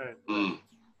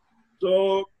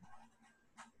 So,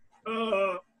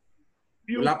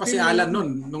 wala pa si Alan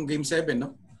noon, nung Game 7,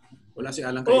 no? Wala si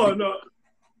Alan kayo.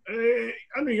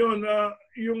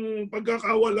 Yung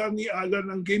pagkakawala ni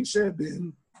Alan ng Game 7,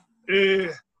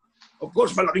 of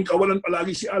course, malaking kawalan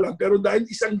palagi si Alan. Pero dahil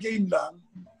isang game lang,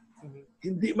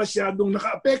 hindi masyadong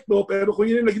naka-apekto. Pero kung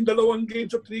yun yung naging 2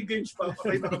 games o 3 games pa,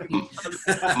 patay na kami.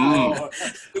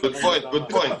 Good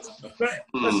point.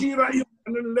 Nasira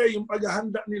yung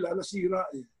paghahanda nila, nasira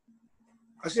eh.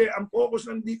 Kasi ang focus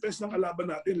ng defense ng kalaban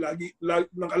natin,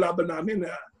 ng kalaban namin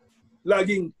na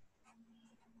laging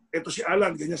eto si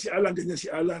Alan, ganyan si Alan, ganyan si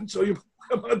Alan. So yung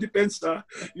mga depensa,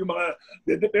 yung mga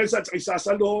depensa at saka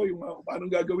isasalo, yung mga paano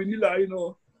gagawin nila,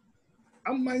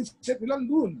 ang mindset nila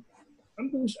andun.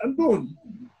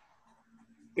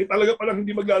 Talaga palang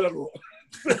hindi maglalaro.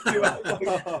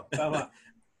 Tama.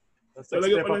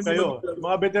 Talaga palang kayo.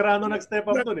 Mga veterano nag-step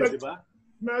up doon di ba?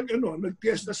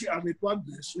 Nag-fiesta si Arnie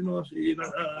Tuantes,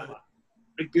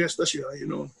 nag-fiesta siya,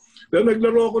 Pero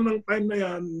naglaro ako ng time na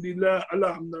yan, hindi nila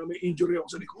alam na may injury ako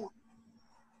sa likod.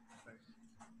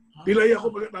 Pilay ako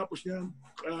pagkatapos niyan.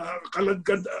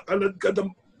 Kaladkad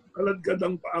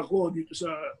ang pa ako dito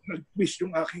sa, nag-twist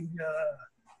yung aking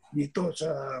dito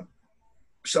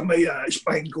sa may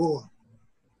spine ko.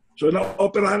 So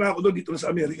na-operahan ako doon dito na sa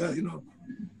Amerika,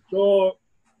 So,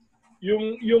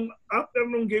 yung after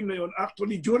nung game na yon,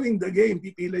 actually during the game,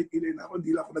 pipilay-pilay na ako,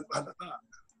 hindi lang ako nagpahalata.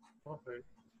 Okay.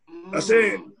 Kasi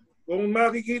kung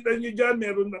makikita niyo dyan,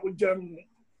 meron ako dyan,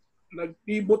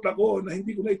 nag-pivot ako na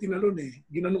hindi ko na itinalon eh.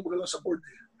 Ginanong ko na lang sa board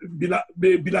eh.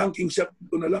 Bilangking shot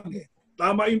ko na lang eh.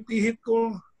 Tama yung pihit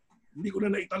ko, hindi ko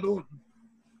na naitalon.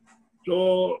 So,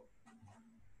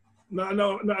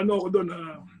 naano ko doon,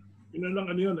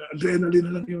 adrenaline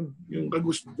na lang yun. Yung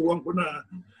kagustuhan ko na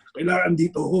kailangan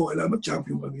dito ako, kailangan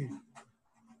mag-champion kami.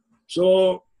 So,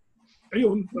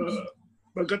 ayun,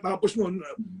 pagkatapos nun,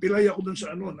 pilay ako dun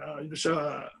sa sa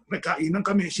nagkainan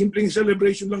kami. Simpleng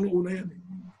celebration lang noong una yan.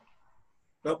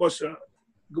 Tapos,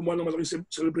 gumawa ng malaking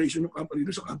celebration ng company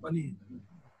doon sa company.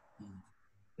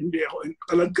 Hindi ako,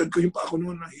 kaladkad ko yung pa ako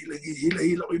noon,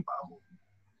 hila-hila ko yung pa ako.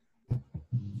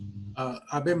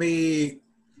 Abe,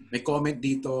 may comment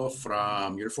dito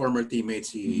from your former teammate,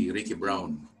 si Ricky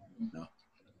Brown. No?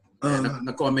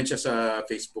 Nag-comment siya sa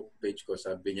Facebook page ko.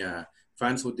 Sabi niya,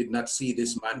 fans who did not see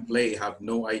this man play have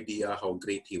no idea how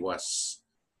great he was.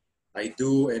 I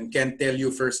do and can tell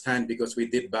you firsthand because we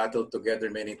did battle together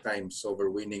many times over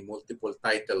winning multiple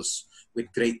titles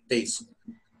with great taste.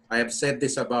 I have said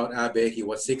this about Abe. He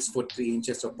was 6'3"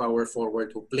 of power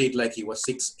forward who played like he was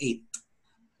 6'8".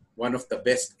 One of the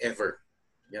best ever.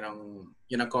 Yan ang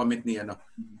comment ni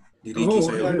Ricky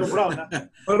sa'yo.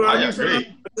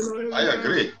 I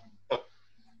agree.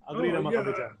 Agree naman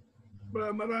kami dyan.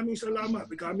 Maraming salamat.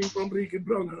 Coming from Ricky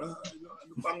Brown,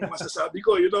 ano pang masasabi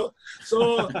ko,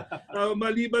 So,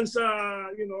 maliban sa,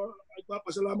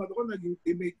 nagpapasalamat ako, naging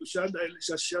teammate ko siya dahil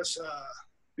isa siya sa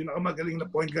pinakamagaling na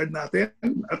point guard natin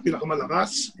at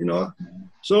pinakamalakas,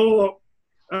 So,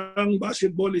 ang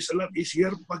basketball is a lot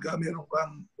easier pag meron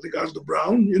kang Ricardo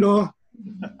Brown,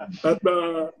 At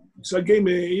sa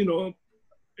game,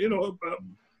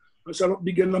 ang sarap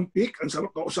bigyan ng pick, ang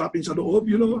sarap kausapin sa loob,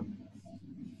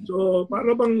 So,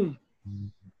 para bang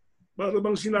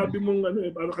sinabi mong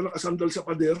para ka nakasandal sa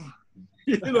pader.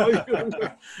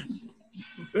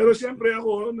 Pero siyempre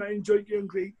ako, na-enjoy ko yung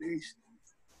great taste.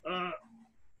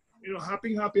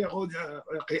 Happy ako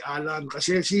kay Alan.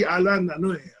 Kasi si Alan,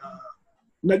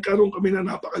 nagkaroon kami na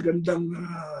napakagandang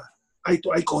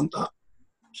eye-to-eye contact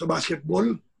sa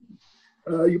basketball.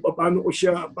 Yung paano ko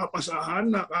siya papasahan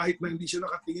na kahit na hindi siya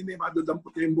nakatingin,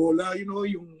 madadampot yung bola,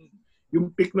 yung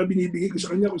pick na binibigay ko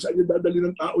sa kanya, kung saan niya dadali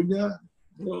ng tao niya.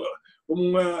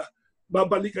 Kung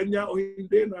babalikan niya o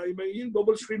hindi, na yung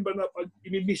double screen ba na pag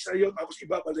imimiss sa'yo tapos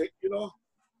ibabalik,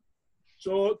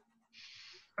 So,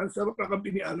 ang sarap na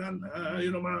kampinianan.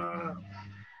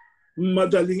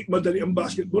 Madali ang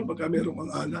basketball pagka merong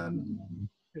ang Alan.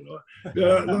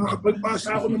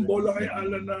 Nakakapagpasa ako ng bola kay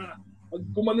Alan na pag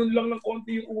kumanon lang ng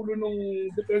konti yung ulo ng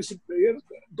defensive player,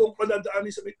 doon pa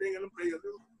dadaanin sa may tenga ng player.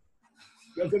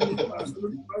 Gagaling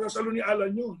para sa ni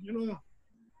Alan nyo, you know.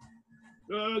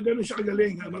 Ganun siya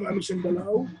kagaling. Marami siyang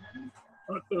dalaw.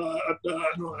 At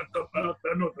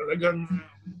talagang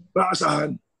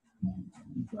maasahan.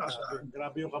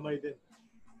 Grabe yung kamay din.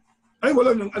 Ay,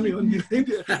 wala nang ano yun.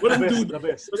 Walang duda. The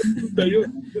best. Walang duda yun.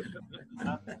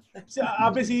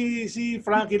 Si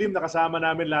Frankie Lim nakasama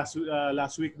namin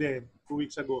last week din, 2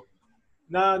 weeks ago.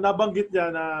 Nabanggit niya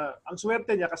na ang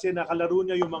swerte niya kasi nakalaro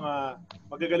niya yung mga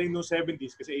magagaling noong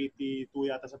 70s kasi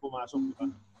 82 yata sa pumasok, di ba?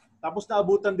 Tapos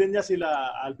naabutan din niya sila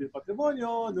Alvin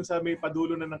Patrimonio nung sa may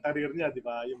padulo na ng karir niya, di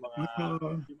ba? Yung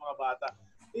mga bata.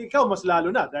 Ikaw mas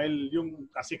lalo na dahil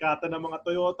yung kasikatan ng mga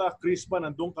Toyota, Crispa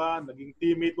nandun ka, naging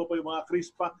teammate mo pa yung mga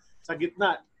Crispa sa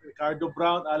gitna, Ricardo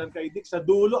Brown, Alan Caidic, sa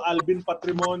dulo Alvin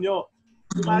Patrimonio.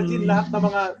 Imagine lahat ng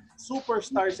mga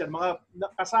superstars yan, mga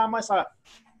kasama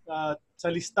sa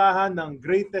listahan ng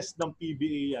greatest ng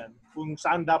PBA yan, kung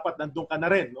saan dapat nandun ka na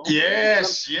rin. No?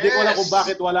 Yes, yes. Hindi ko alam kung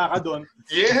bakit wala ka doon.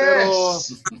 Yes. Pero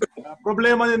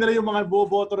problema nila yung mga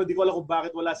boboto, hindi ko alam kung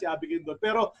bakit wala si Abigail doon.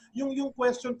 Pero yung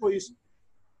question ko is,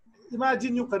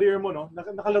 imagine yung career mo, no?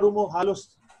 Nakalaro mo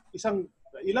halos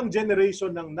ilang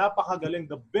generation ng napakagaling,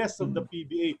 the best of the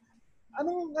PBA.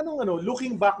 Anong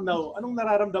looking back now, anong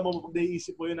nararamdaman mo pag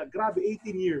naiisip mo yun na grabe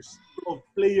 18 years of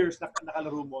players na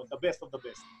nakalaro mo, the best of the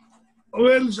best?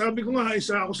 Well, sabi ko nga,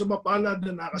 isa ako sa mapalad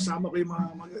na nakasama ko yung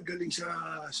mga magagaling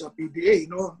sa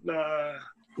PBA, no? Na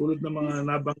tulad ng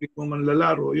mga nabanggit mong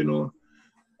manlalaro, you know.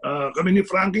 Kami ni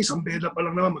Frankie, Sambela pa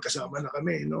lang naman, magkasama na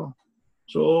kami, no?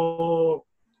 So,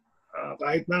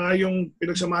 kahit na yung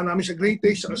pinagsamahan namin sa Great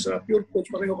Taste sa Pure Coach,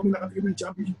 pareho kami nakatingin ng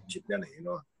championship yan, you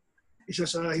know. Isa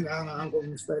sa hinahangaan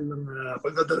kong style ng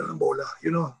pagdadala ng bola,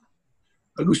 you know.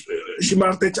 Si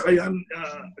Marte tsaka yan,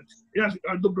 si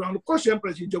Aldo Brown, of course,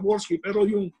 siyempre si Jaworski, pero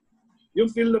yung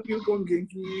feel na feel ko ang game,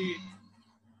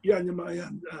 yung mga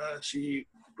yan, si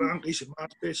Frankie, si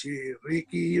Marte, si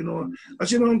Ricky, you know.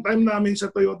 Kasi noong time namin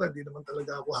sa Toyota, di naman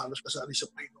talaga ako halos kasali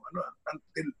sa play, no?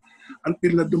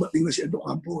 Until na dumating na si Edo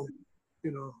Campo,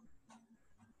 you know.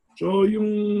 So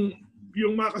yung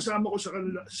mga kasama ko sa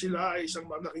kanila, sila ay isang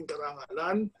malaking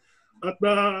karangalan at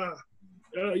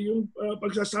yung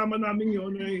pagsasama namin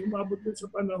yon ay umabot din sa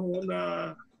panahon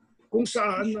na kung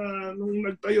saan nung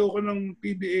nagtayo ko ng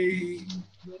PBA,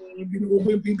 nung binuo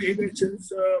ko yung PBA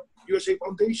sa USA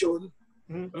Foundation,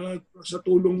 sa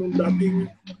tulong ng dating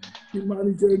yung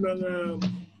manager ng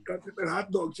Capital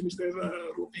Hotdog, si Mr.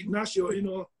 Rupi Ignacio, you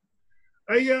know,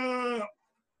 ay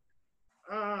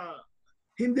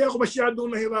hindi ako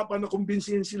masyadong nahirapan na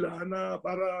kumbinsihin sila na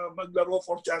para maglaro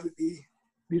for charity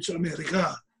dito sa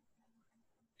Amerika.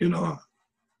 You know.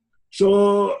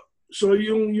 So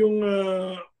yung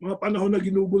mga panahon na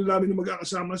ginugol namin na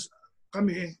magkakasama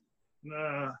kami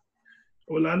na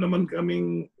wala naman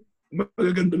kaming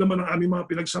magaganda naman ang aming mga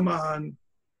pinagsamahan,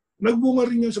 nagbunga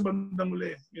rin yan sa bandang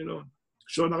uli, you know.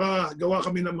 So nakagawa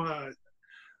kami ng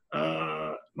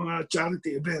mga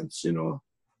charity events, you know.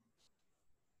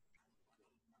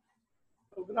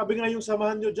 Grabe nga yung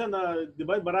samahan nyo dyan, di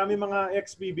ba? Marami mga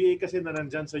ex-PBA kasi na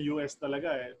nandyan sa US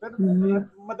talaga eh. Pero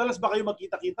madalas ba kayo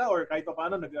magkita-kita or kahit pa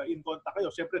paano nag-in contact kayo?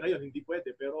 Siyempre ngayon, hindi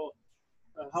pwede. Pero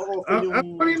how often yung...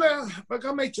 Actually, pagka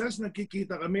may chance,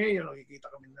 nagkikita kami. You know, nakikita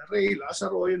kami na Ray,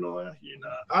 Lazaro, you know,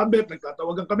 Abet,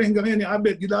 nagtatawagan kami hanggang ngayon ni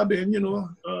Abet, Gidaben, you know,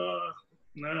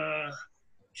 na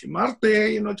si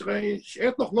Marte, you know, tsaka si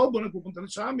Etok Lobo, nagpupunta rin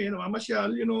sa amin,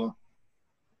 namamasyal, you know.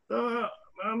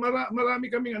 Marami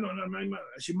kaming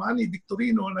si Manny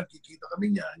Victorino, nakikita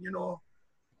kami niyan, you know,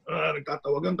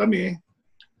 nagtatawagan kami.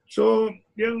 So,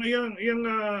 yung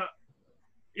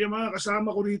mga kasama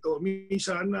ko rito,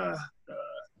 minsan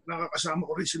nakakasama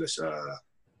ko rin sila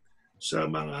sa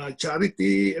mga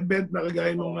charity event na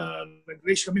kagaya nung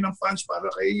nag-raise kami ng funds para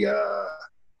kay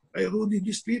Rudy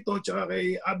Distrito tsaka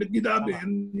kay Abet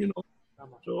Gidaben, you know.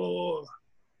 So,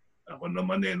 ako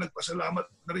naman nagpasalamat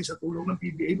na rin sa tulong ng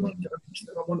PBA noon at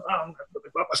Mr. Ramon Ang at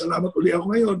nagpapasalamat uli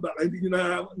ako ngayon, baka hindi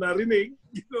nyo narinig,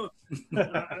 you know.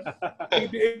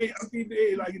 Ang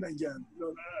PBA lagi nandyan, you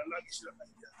know, lagi sila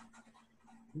nandyan.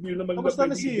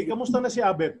 Kamusta na si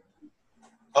Abet?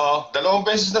 Dalawang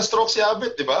beses na stroke si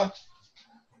Abet, di ba?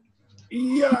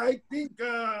 Yeah, I think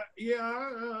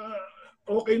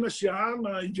okay na siya,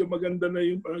 medyo maganda na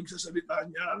yung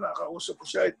pagsasalita niya, nakausap ko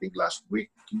siya I think last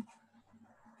week.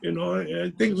 You know,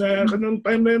 I think na kanong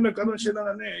time na yun, nagkaroon siya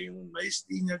ng yung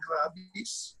myasthenia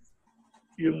gravis.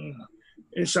 Yung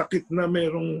sakit na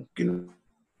merong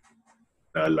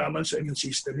kinalaman sa immune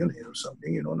system yun, or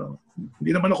something, you know. No?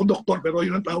 Hindi naman ako doktor, pero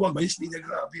yun ang tawag, myasthenia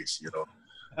gravis, you know.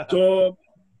 So,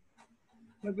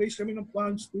 nag-raise kami ng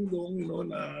funds tulong, you know,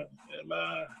 na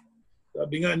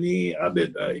Sabi nga ni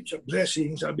Abed, it's a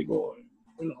blessing. Sabi ko,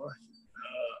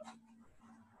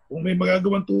 kung may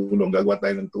magagawang tulong, gagawa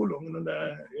tayo ng tulong.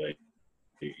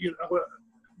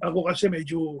 Ako kasi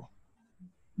medyo,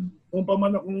 kung pa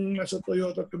man akong nasa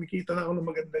Toyota at kumikita na ako ng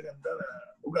maganda-ganda na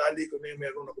ugali ko na yung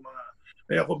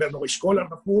meron ako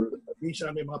scholar na full at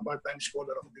minsan may mga part-time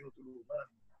scholar ako tinutulungan.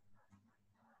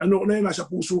 Ano ko na yun, nasa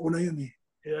puso ko na yun eh.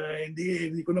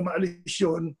 Hindi ko na maalis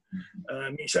yun.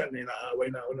 Minsan,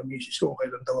 naaway na ako ng misis ko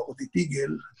kailan daw ako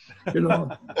titigil.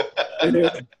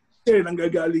 Kasi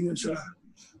nanggagaling yun sa,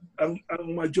 ang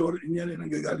majority niyan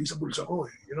nanggagaling sa bulsa ko.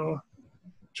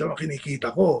 Siya kinikita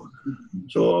ko.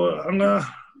 So,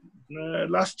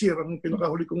 last year, ang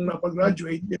pinakahuli kong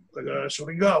napag-graduate, taga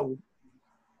Surigao,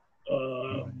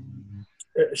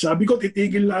 sabi ko,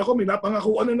 titigil na ako. May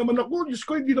napangakuan na naman ako. Diyos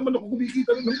ko, hindi naman ako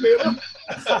kumikita ng pera.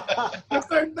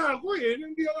 Nag-time na ako eh.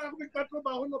 Hindi ako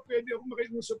nagtatrabaho na pwede ako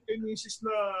makiusap kay misis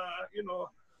na,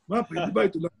 ma, pwede ba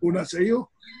ito lang una sa iyo?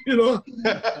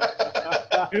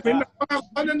 May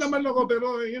napangakuan na naman ako.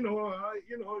 Pero,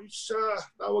 sa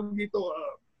tawag dito,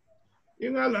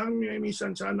 yun nga lang,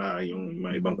 minsan sana yung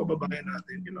mga ibang kababayan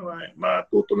natin,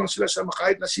 matuto lang sila sa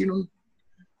kahit na sinong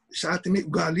sa atin may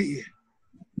ugali eh.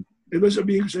 Diba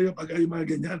sabihin ko sa iyo, pag ay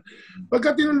mga ganyan.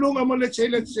 Pagka tinulungan mo, let's say,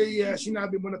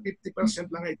 sinabi mo na 50%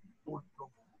 lang ay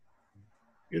tulong.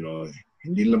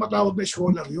 Hindi nila matawag na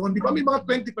scholar yun. Di ba may mga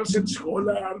 20%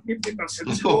 scholar, 50%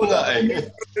 scholar,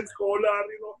 50% scholar,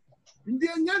 Hindi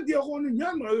ako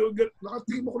yan.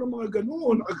 Nakateam ako ng mga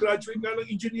gano'n. Nakagraduate nga ng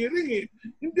engineering eh.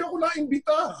 Hindi ako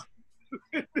na-imbita.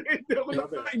 Hindi ako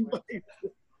na-invite.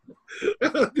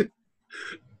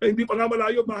 Hindi pa nga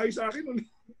malayo bahay sa akin.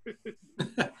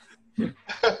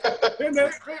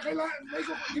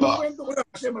 Inukwento ko na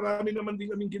kasi marami naman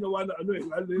din kaming ginawa na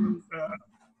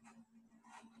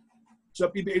sa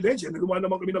PBA Legend, nagawa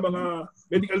naman kami ng mga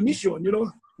medical mission,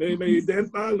 may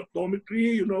dental,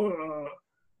 optometry,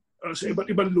 sa iba't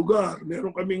ibang lugar.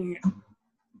 Meron kaming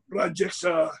projects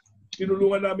sa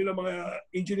tinulungan namin ng mga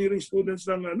engineering students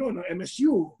ng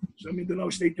MSU sa Mindanao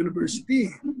State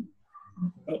University.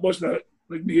 Tapos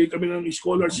nagbigay kami ng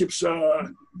scholarship sa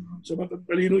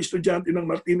matalinong estudyante ng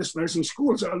Martinez Nursing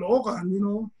School sa Caloocan,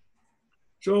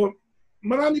 So,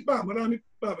 marami pa.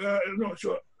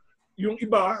 So, yung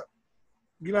iba,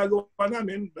 ginagawa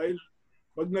namin dahil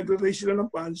pag nagre-raise sila ng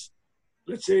funds,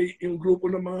 let's say, yung grupo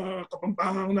ng mga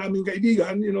kapampahang naming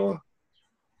kaibigan,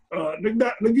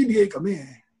 nagbibigay kami.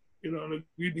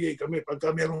 Nagbibigay kami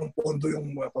pagka mayroong pondo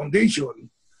yung foundation.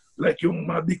 Like yung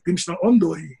mga victims ng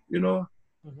Ondoy,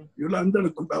 Yolanda,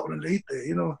 nagpunta ako ng Leyte,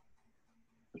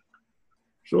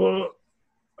 So,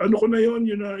 ano ko na yun,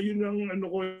 yun na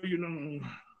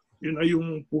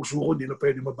yung puso ko, hindi na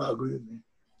pwede mabago yun.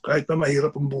 Kahit na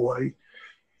mahirap ang buhay.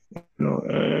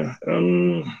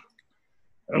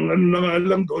 Ang na nga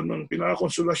lang doon, ang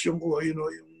pinakakonsolasyon ko ay,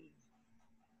 yung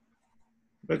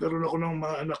nagkaroon ako ng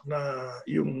mga anak na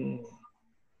yung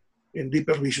hindi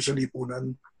perwisyo sa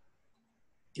lipunan.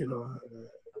 Yun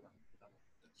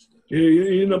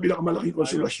ang pinakamalaking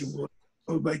konsolasyon ko.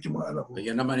 Mabait yung mga anak ko.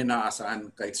 Yan naman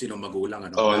inaasahan kahit sino magulang.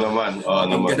 Oo naman.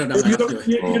 Ganun ang anak ko.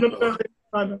 Yun ang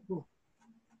pinakakipanan ko.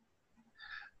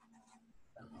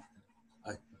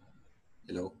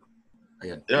 Hello?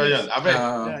 Ayan. Yan. Abe.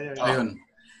 Ayun.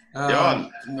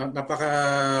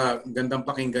 Napakagandang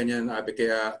pakinggan yan, Abe.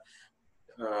 Kaya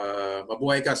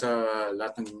mabuhay ka sa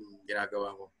lahat ng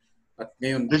ginagawa mo. At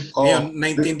ngayon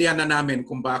naintindihan na namin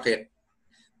kung bakit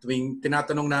tuwing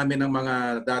tinatanong namin ng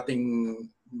mga dating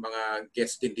mga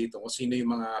guests din dito kung sino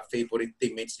yung mga favorite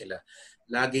teammates nila,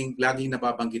 laging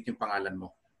nababanggit yung pangalan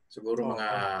mo. Siguro mga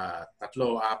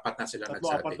 3-4 na sila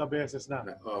nagsabi. 3-4 na beses na.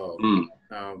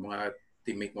 Mga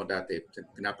teammate mo dati,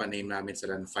 pinapaname namin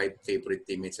sila ng 5 favorite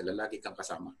teammates sila, lagi kang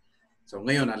kasama. So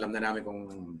ngayon, alam na namin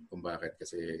kung bakit.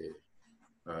 Kasi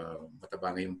mataba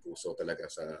nga yung puso talaga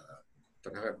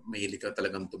mahilig ka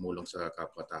talagang tumulong sa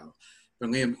kapwa-tao. Pero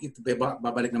ngayon,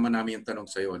 babalik naman namin yung tanong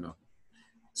sa'yo,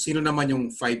 sino naman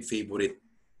yung 5 favorite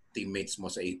teammates mo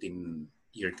sa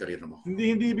 18-year career mo?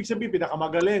 Hindi ibig sabihin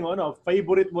pinakamagaling,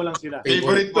 favorite mo lang sila.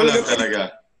 Favorite mo lang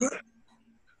talaga.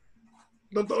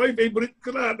 Totoo yung favorite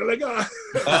ko na talaga.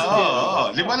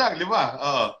 Oo. 5 lang.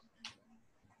 Oo.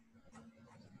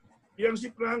 Yan si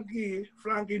Frankie.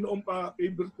 Frankie noong pa,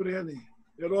 favorite ko na yan eh.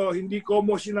 Pero hindi ko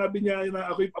mo sinabi niya na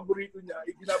ako yung paborito niya,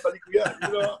 ibinabalik ko yan.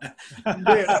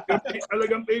 Hindi.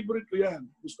 Talagang favorite ko yan.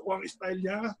 Gusto ko ang style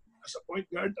niya. As a point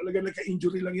guard, talaga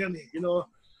nagka-injury lang yan eh.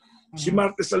 Si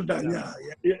Marte Saldana.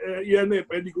 Yan eh,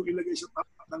 pwede ko ilagay sa top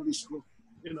ng list ko.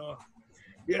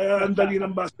 Kaya ang dali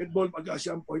ng basketball pag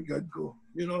siya ang point guard ko.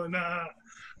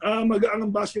 Magaang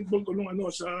ang basketball ko nung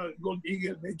sa Gold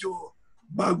Eagle, medyo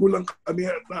bago lang kami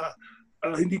at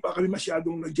hindi pa kami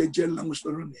masyadong nag-gel lang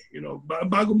gusto nun eh. You know,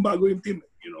 bagong-bago yung team,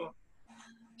 you know.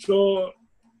 So,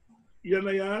 yan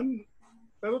na yan.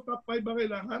 Pero top 5 ba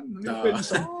kailangan? Hindi pwede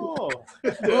 10.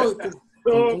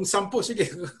 Kung 10, sige.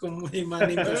 Kung may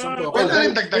money mo 10. Pwede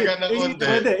rin dagdagan ng konti.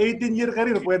 Pwede, 18 year ka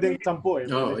rin. Pwede 10 eh.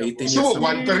 Oo, 18 years. So,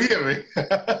 one career eh.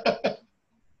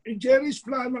 Jerry's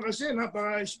plano kasi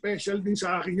napaka-special din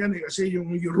sa akin yan eh. Kasi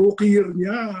yung rookie year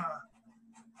niya,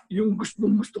 yung gusto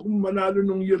kong manalo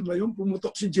nung year na yun,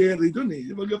 pumutok si Jerry dun eh.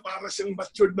 Diba, para siyang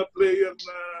matured na player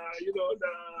na, you know, na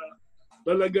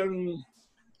talagang,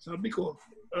 sabi ko,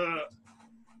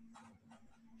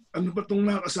 ano ba itong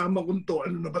nakasama kong to?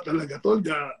 Ano na ba talaga to?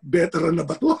 Veteran na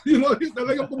ba to? You know,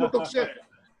 talagang pumutok siya eh.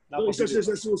 So, isa siya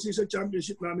sa susi sa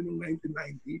championship namin noong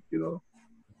 1990, you know.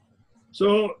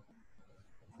 So,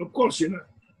 of course,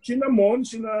 sina Mon,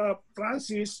 sina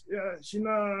Francis,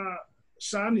 sina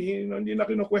Sunny, hindi na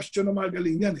kino-question na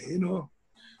magaling yan eh, you know.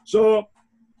 So,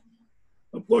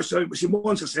 of course, si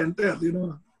Mon sa center, you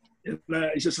know. Yan,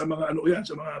 isa sa mga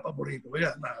sa mga paborito ko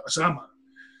yan, nakakasama.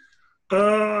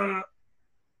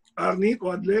 Arnie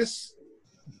Quadles,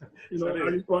 you know,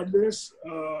 Arnie Quadles,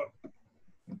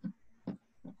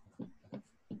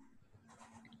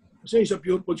 kasi sa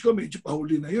Pure Foods ko, medyo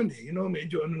pahuli na yun eh. You know,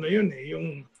 medyo ano na yun eh.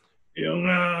 Yung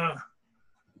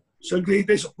sa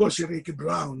greatest, of course, si Ricky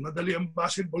Brown. Madali ang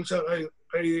basketball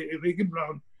kay Ricky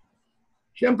Brown.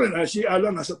 Siyempre na, si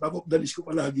Alan, nasa top of the list ko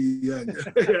palagi yan.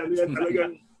 Yan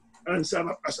talagang ang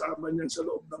sarap kasama niyan sa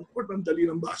loob ng court. Ang dali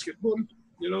ng basketball.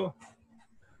 You know,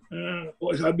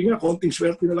 sabi nga, konting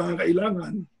swerte na lang ang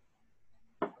kailangan.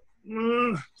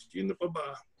 Sino pa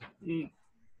ba?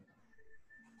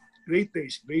 Great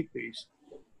taste.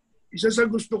 Isa sa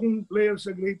gusto kong player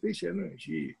sa Great Taste,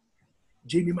 si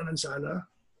Jimmy Manansala.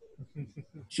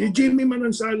 Si Jimmy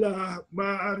Manansala,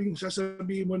 maaaring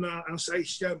sasabihin mo na ang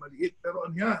size niya maliit, pero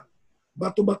ano yan?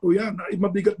 Bato-bato yan.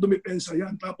 Mabigat dumipensa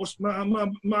yan. Tapos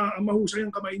mahusay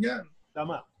ang kamay niyan.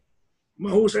 Tama.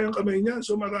 Mahusay ang kamay niyan.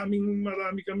 So marami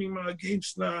kaming mga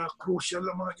games na crucial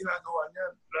ang mga ginagawa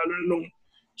niyan. Lalo nung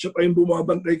siya pa yung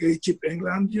bumabantay kay Chip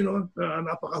England, you know, na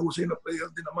napakahusay na player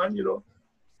din naman, you know.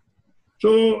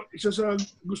 So, isa sa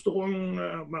gusto kong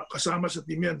makasama sa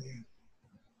team yan. Eh.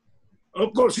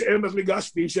 Of course, si Emerly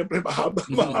Gaspi, siyempre mahaba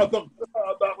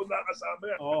ako nakasama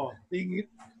yan. Oh.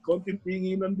 Konting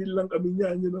tinginan din lang kami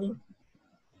niyan, you know.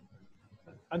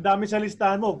 Ang dami sa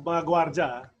listahan mo, mga gwardya.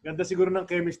 Ganda siguro ng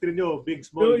chemistry nyo, big,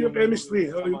 small. Yung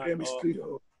chemistry. Yung chemistry.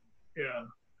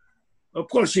 Yeah. Of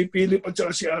course, si Philip at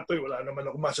saka si Atoy, wala naman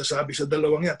ako masasabi sa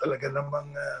dalawang yan. Talaga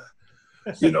namang,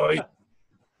 you know,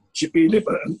 si Philip,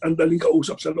 ang daling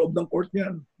kausap sa loob ng court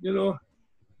niyan. You know,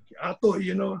 si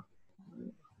Atoy, you know.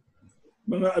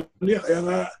 Mga ano yan,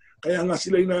 kaya nga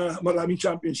sila na maraming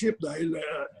championship dahil,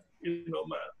 you know,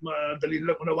 madali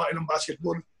lang unawain ng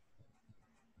basketball.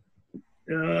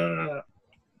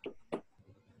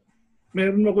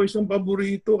 Meron ako isang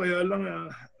paborito, kaya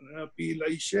lang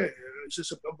pilay siya eh. Isa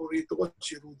sa paborito ko,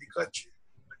 si Rudy Kutch.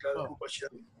 Nagkakaroon pa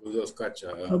siya. Rudolph Kutch.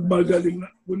 Magaling na.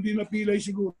 Kundi na pilay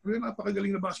siguro.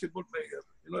 Napakagaling na basketball player.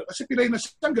 You know, kasi pilay na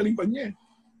siya, ang galing pa niya eh.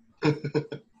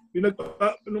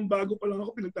 Nung bago pa lang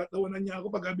ako, pinagtatawanan niya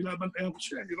ako pag binabantayan ko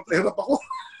siya. Hirap ako.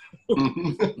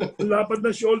 Lapad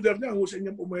na shoulder niya, husay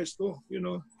niya pumwesto. You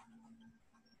know.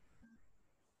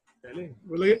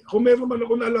 Kung meron man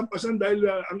ako nalampasan dahil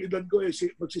ang edad ko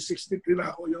magsi-63 na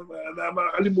ako, yung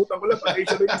makakalimutan ko lang pati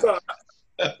siya rin iba.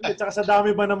 Tsaka sa dami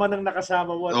ba naman ang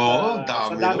nakasama mo? At,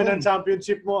 sa dami ng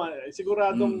championship mo,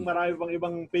 siguradong marami pang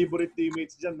ibang favorite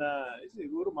teammates dyan na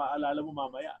siguro maalala mo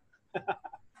mamaya.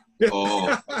 Di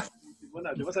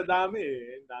ba sa dami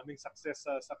eh. Daming success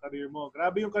sa career mo.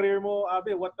 Grabe yung career mo,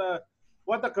 Abe. What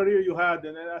a career you had.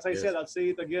 And as I said, I'll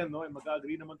say it again, no?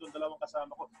 Mag-agree naman itong dalawang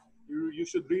kasama ko. You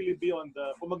should really be on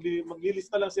the... Kung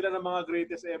maglilista lang sila ng mga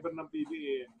greatest ever ng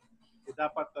PBA,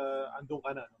 dapat andun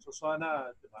ka na. No? So sana,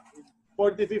 diba?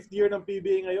 45th year ng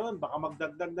PBA ngayon, baka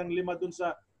magdagdag ng 5 dun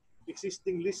sa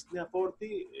existing list na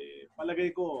 40.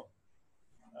 Palagay ko,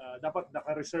 dapat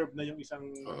naka-reserve na yung isang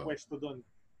pwesto dun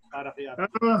para kay Ate.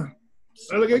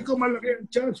 Palagay ko malaki ang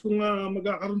chance kung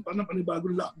magkakaroon pa ng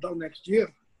panibagong lockdown next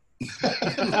year.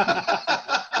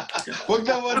 Huwag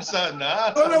naman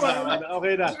sana.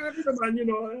 Okay na. Sabi naman, you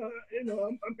know,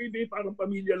 ang PBA parang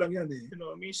pamilya lang yan eh. You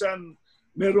know, minsan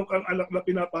meron kang anak na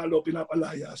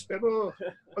pinapalayas. Pero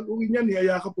pag uwi niya,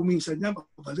 niyayakap puminsan niya,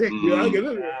 makabalik.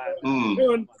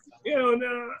 Ganun. Yun,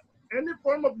 any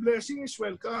form of blessing is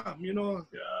welcome. You know,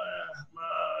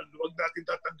 huwag natin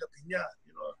tatanggapin niya.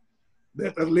 You know,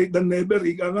 better late than never,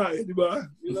 ika nga eh, di ba?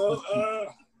 You know,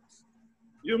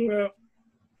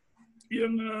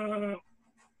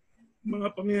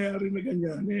 mga pangyayari na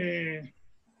ganyan, may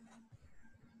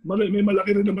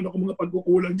malaki rin naman ako mga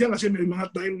pagkukulang dyan kasi may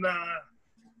mga time na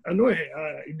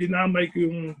idinamay ko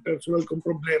yung personal kong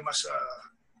problema sa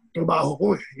trabaho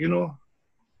ko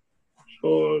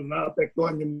So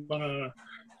naapektuhan yung mga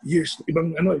years,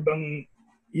 ibang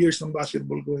years ng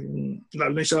basketball ko, yung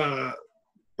lalo na sa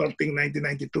parting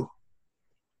 1992.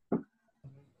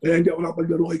 Kaya hindi ako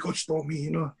nakapaglaro kay Coach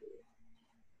Tommy,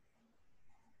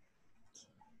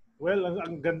 Well,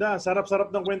 ang ganda.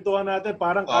 Sarap-sarap ng kwentuhan natin.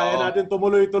 Parang kaya natin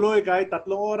tumuloy-tuloy kahit 3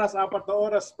 oras, 4 na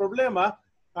oras. Problema,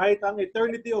 kahit ang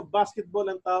eternity of basketball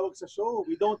ang tawag sa show,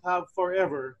 we don't have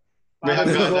forever.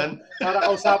 Para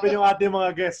kausapin yung ating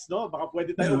mga guests, no? Baka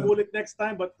pwede tayo umulit next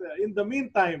time. But in the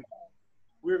meantime,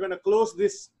 we're gonna close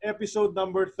this episode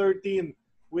number 13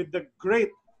 with the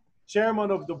great chairman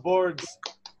of the boards,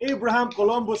 Abraham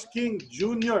Columbus King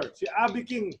Jr., si Abby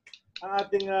King, ang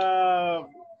ating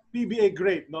PBA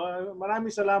great, no?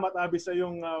 Maraming salamat, Abby, sa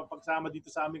iyong pagsama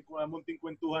dito sa aming munting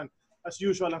kwentuhan. As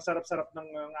usual, ang sarap-sarap ng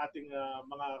ating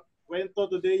mga kwento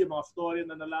today, yung mga story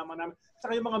na nalaman namin,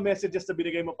 saka yung mga messages na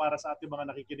binigay mo para sa ating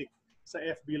mga nakikinig sa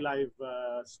FB Live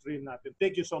stream natin.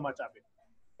 Thank you so much, Abby.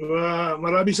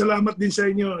 Maraming salamat din sa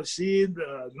inyo, Sid,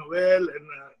 Noel, and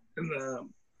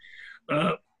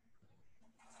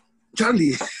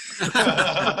Charlie.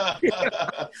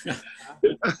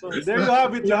 So there you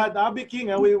have it, lahat. Abby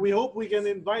King, we hope we can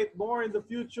invite more in the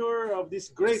future of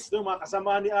these greats, no? Mga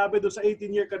kasama ni Abby doon sa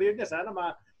 18-year career niya. Sana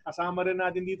makasama rin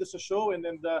natin dito sa show. And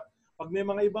then pag may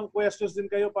mga ibang questions din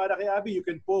kayo para kay Abby, you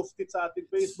can post it sa ating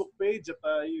Facebook page at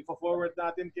i-forward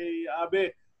natin kay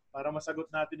Abby para masagot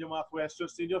natin yung mga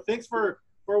questions ninyo. Thanks for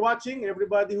watching,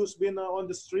 everybody who's been on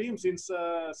the stream since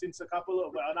an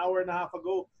hour and a half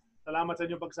ago. Salamat sa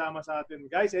inyong pagsama sa atin.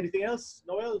 Guys, anything else?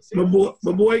 Noel?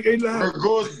 Mabuhay kayo lahat. We're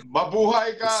good.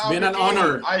 Mabuhay ka. It's been an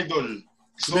honor. Idol.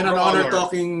 It's been an honor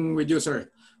talking with you,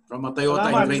 sir. From a Toyota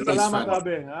and Great Taste fan.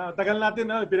 Tagal natin,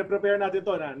 pinaprepare natin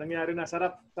to na nangyari na.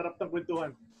 Sarap ng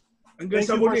kwentuhan. Thank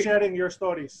you for sharing your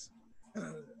stories.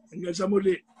 Hanggang sa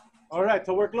muli. All right,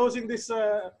 so we're closing this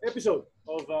episode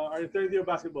of our Eternity of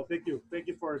Basketball. Thank you. Thank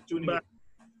you for tuning in.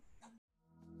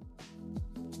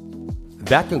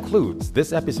 That concludes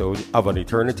this episode of An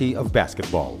Eternity of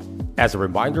Basketball. As a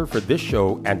reminder for this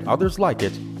show and others like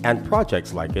it and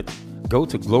projects like it, go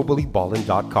to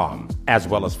globallyballin.com, as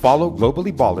well as follow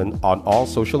Globally Ballin on all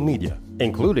social media,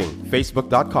 including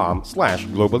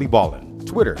facebook.com/globallyballin,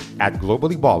 Twitter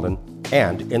 @globallyballin,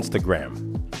 and Instagram.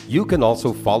 You can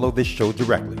also follow this show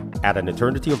directly at An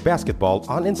Eternity of Basketball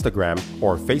on Instagram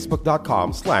or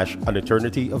facebook.com/An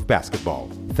Eternity of Basketball.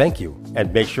 Thank you,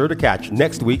 and make sure to catch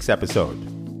next week's episode.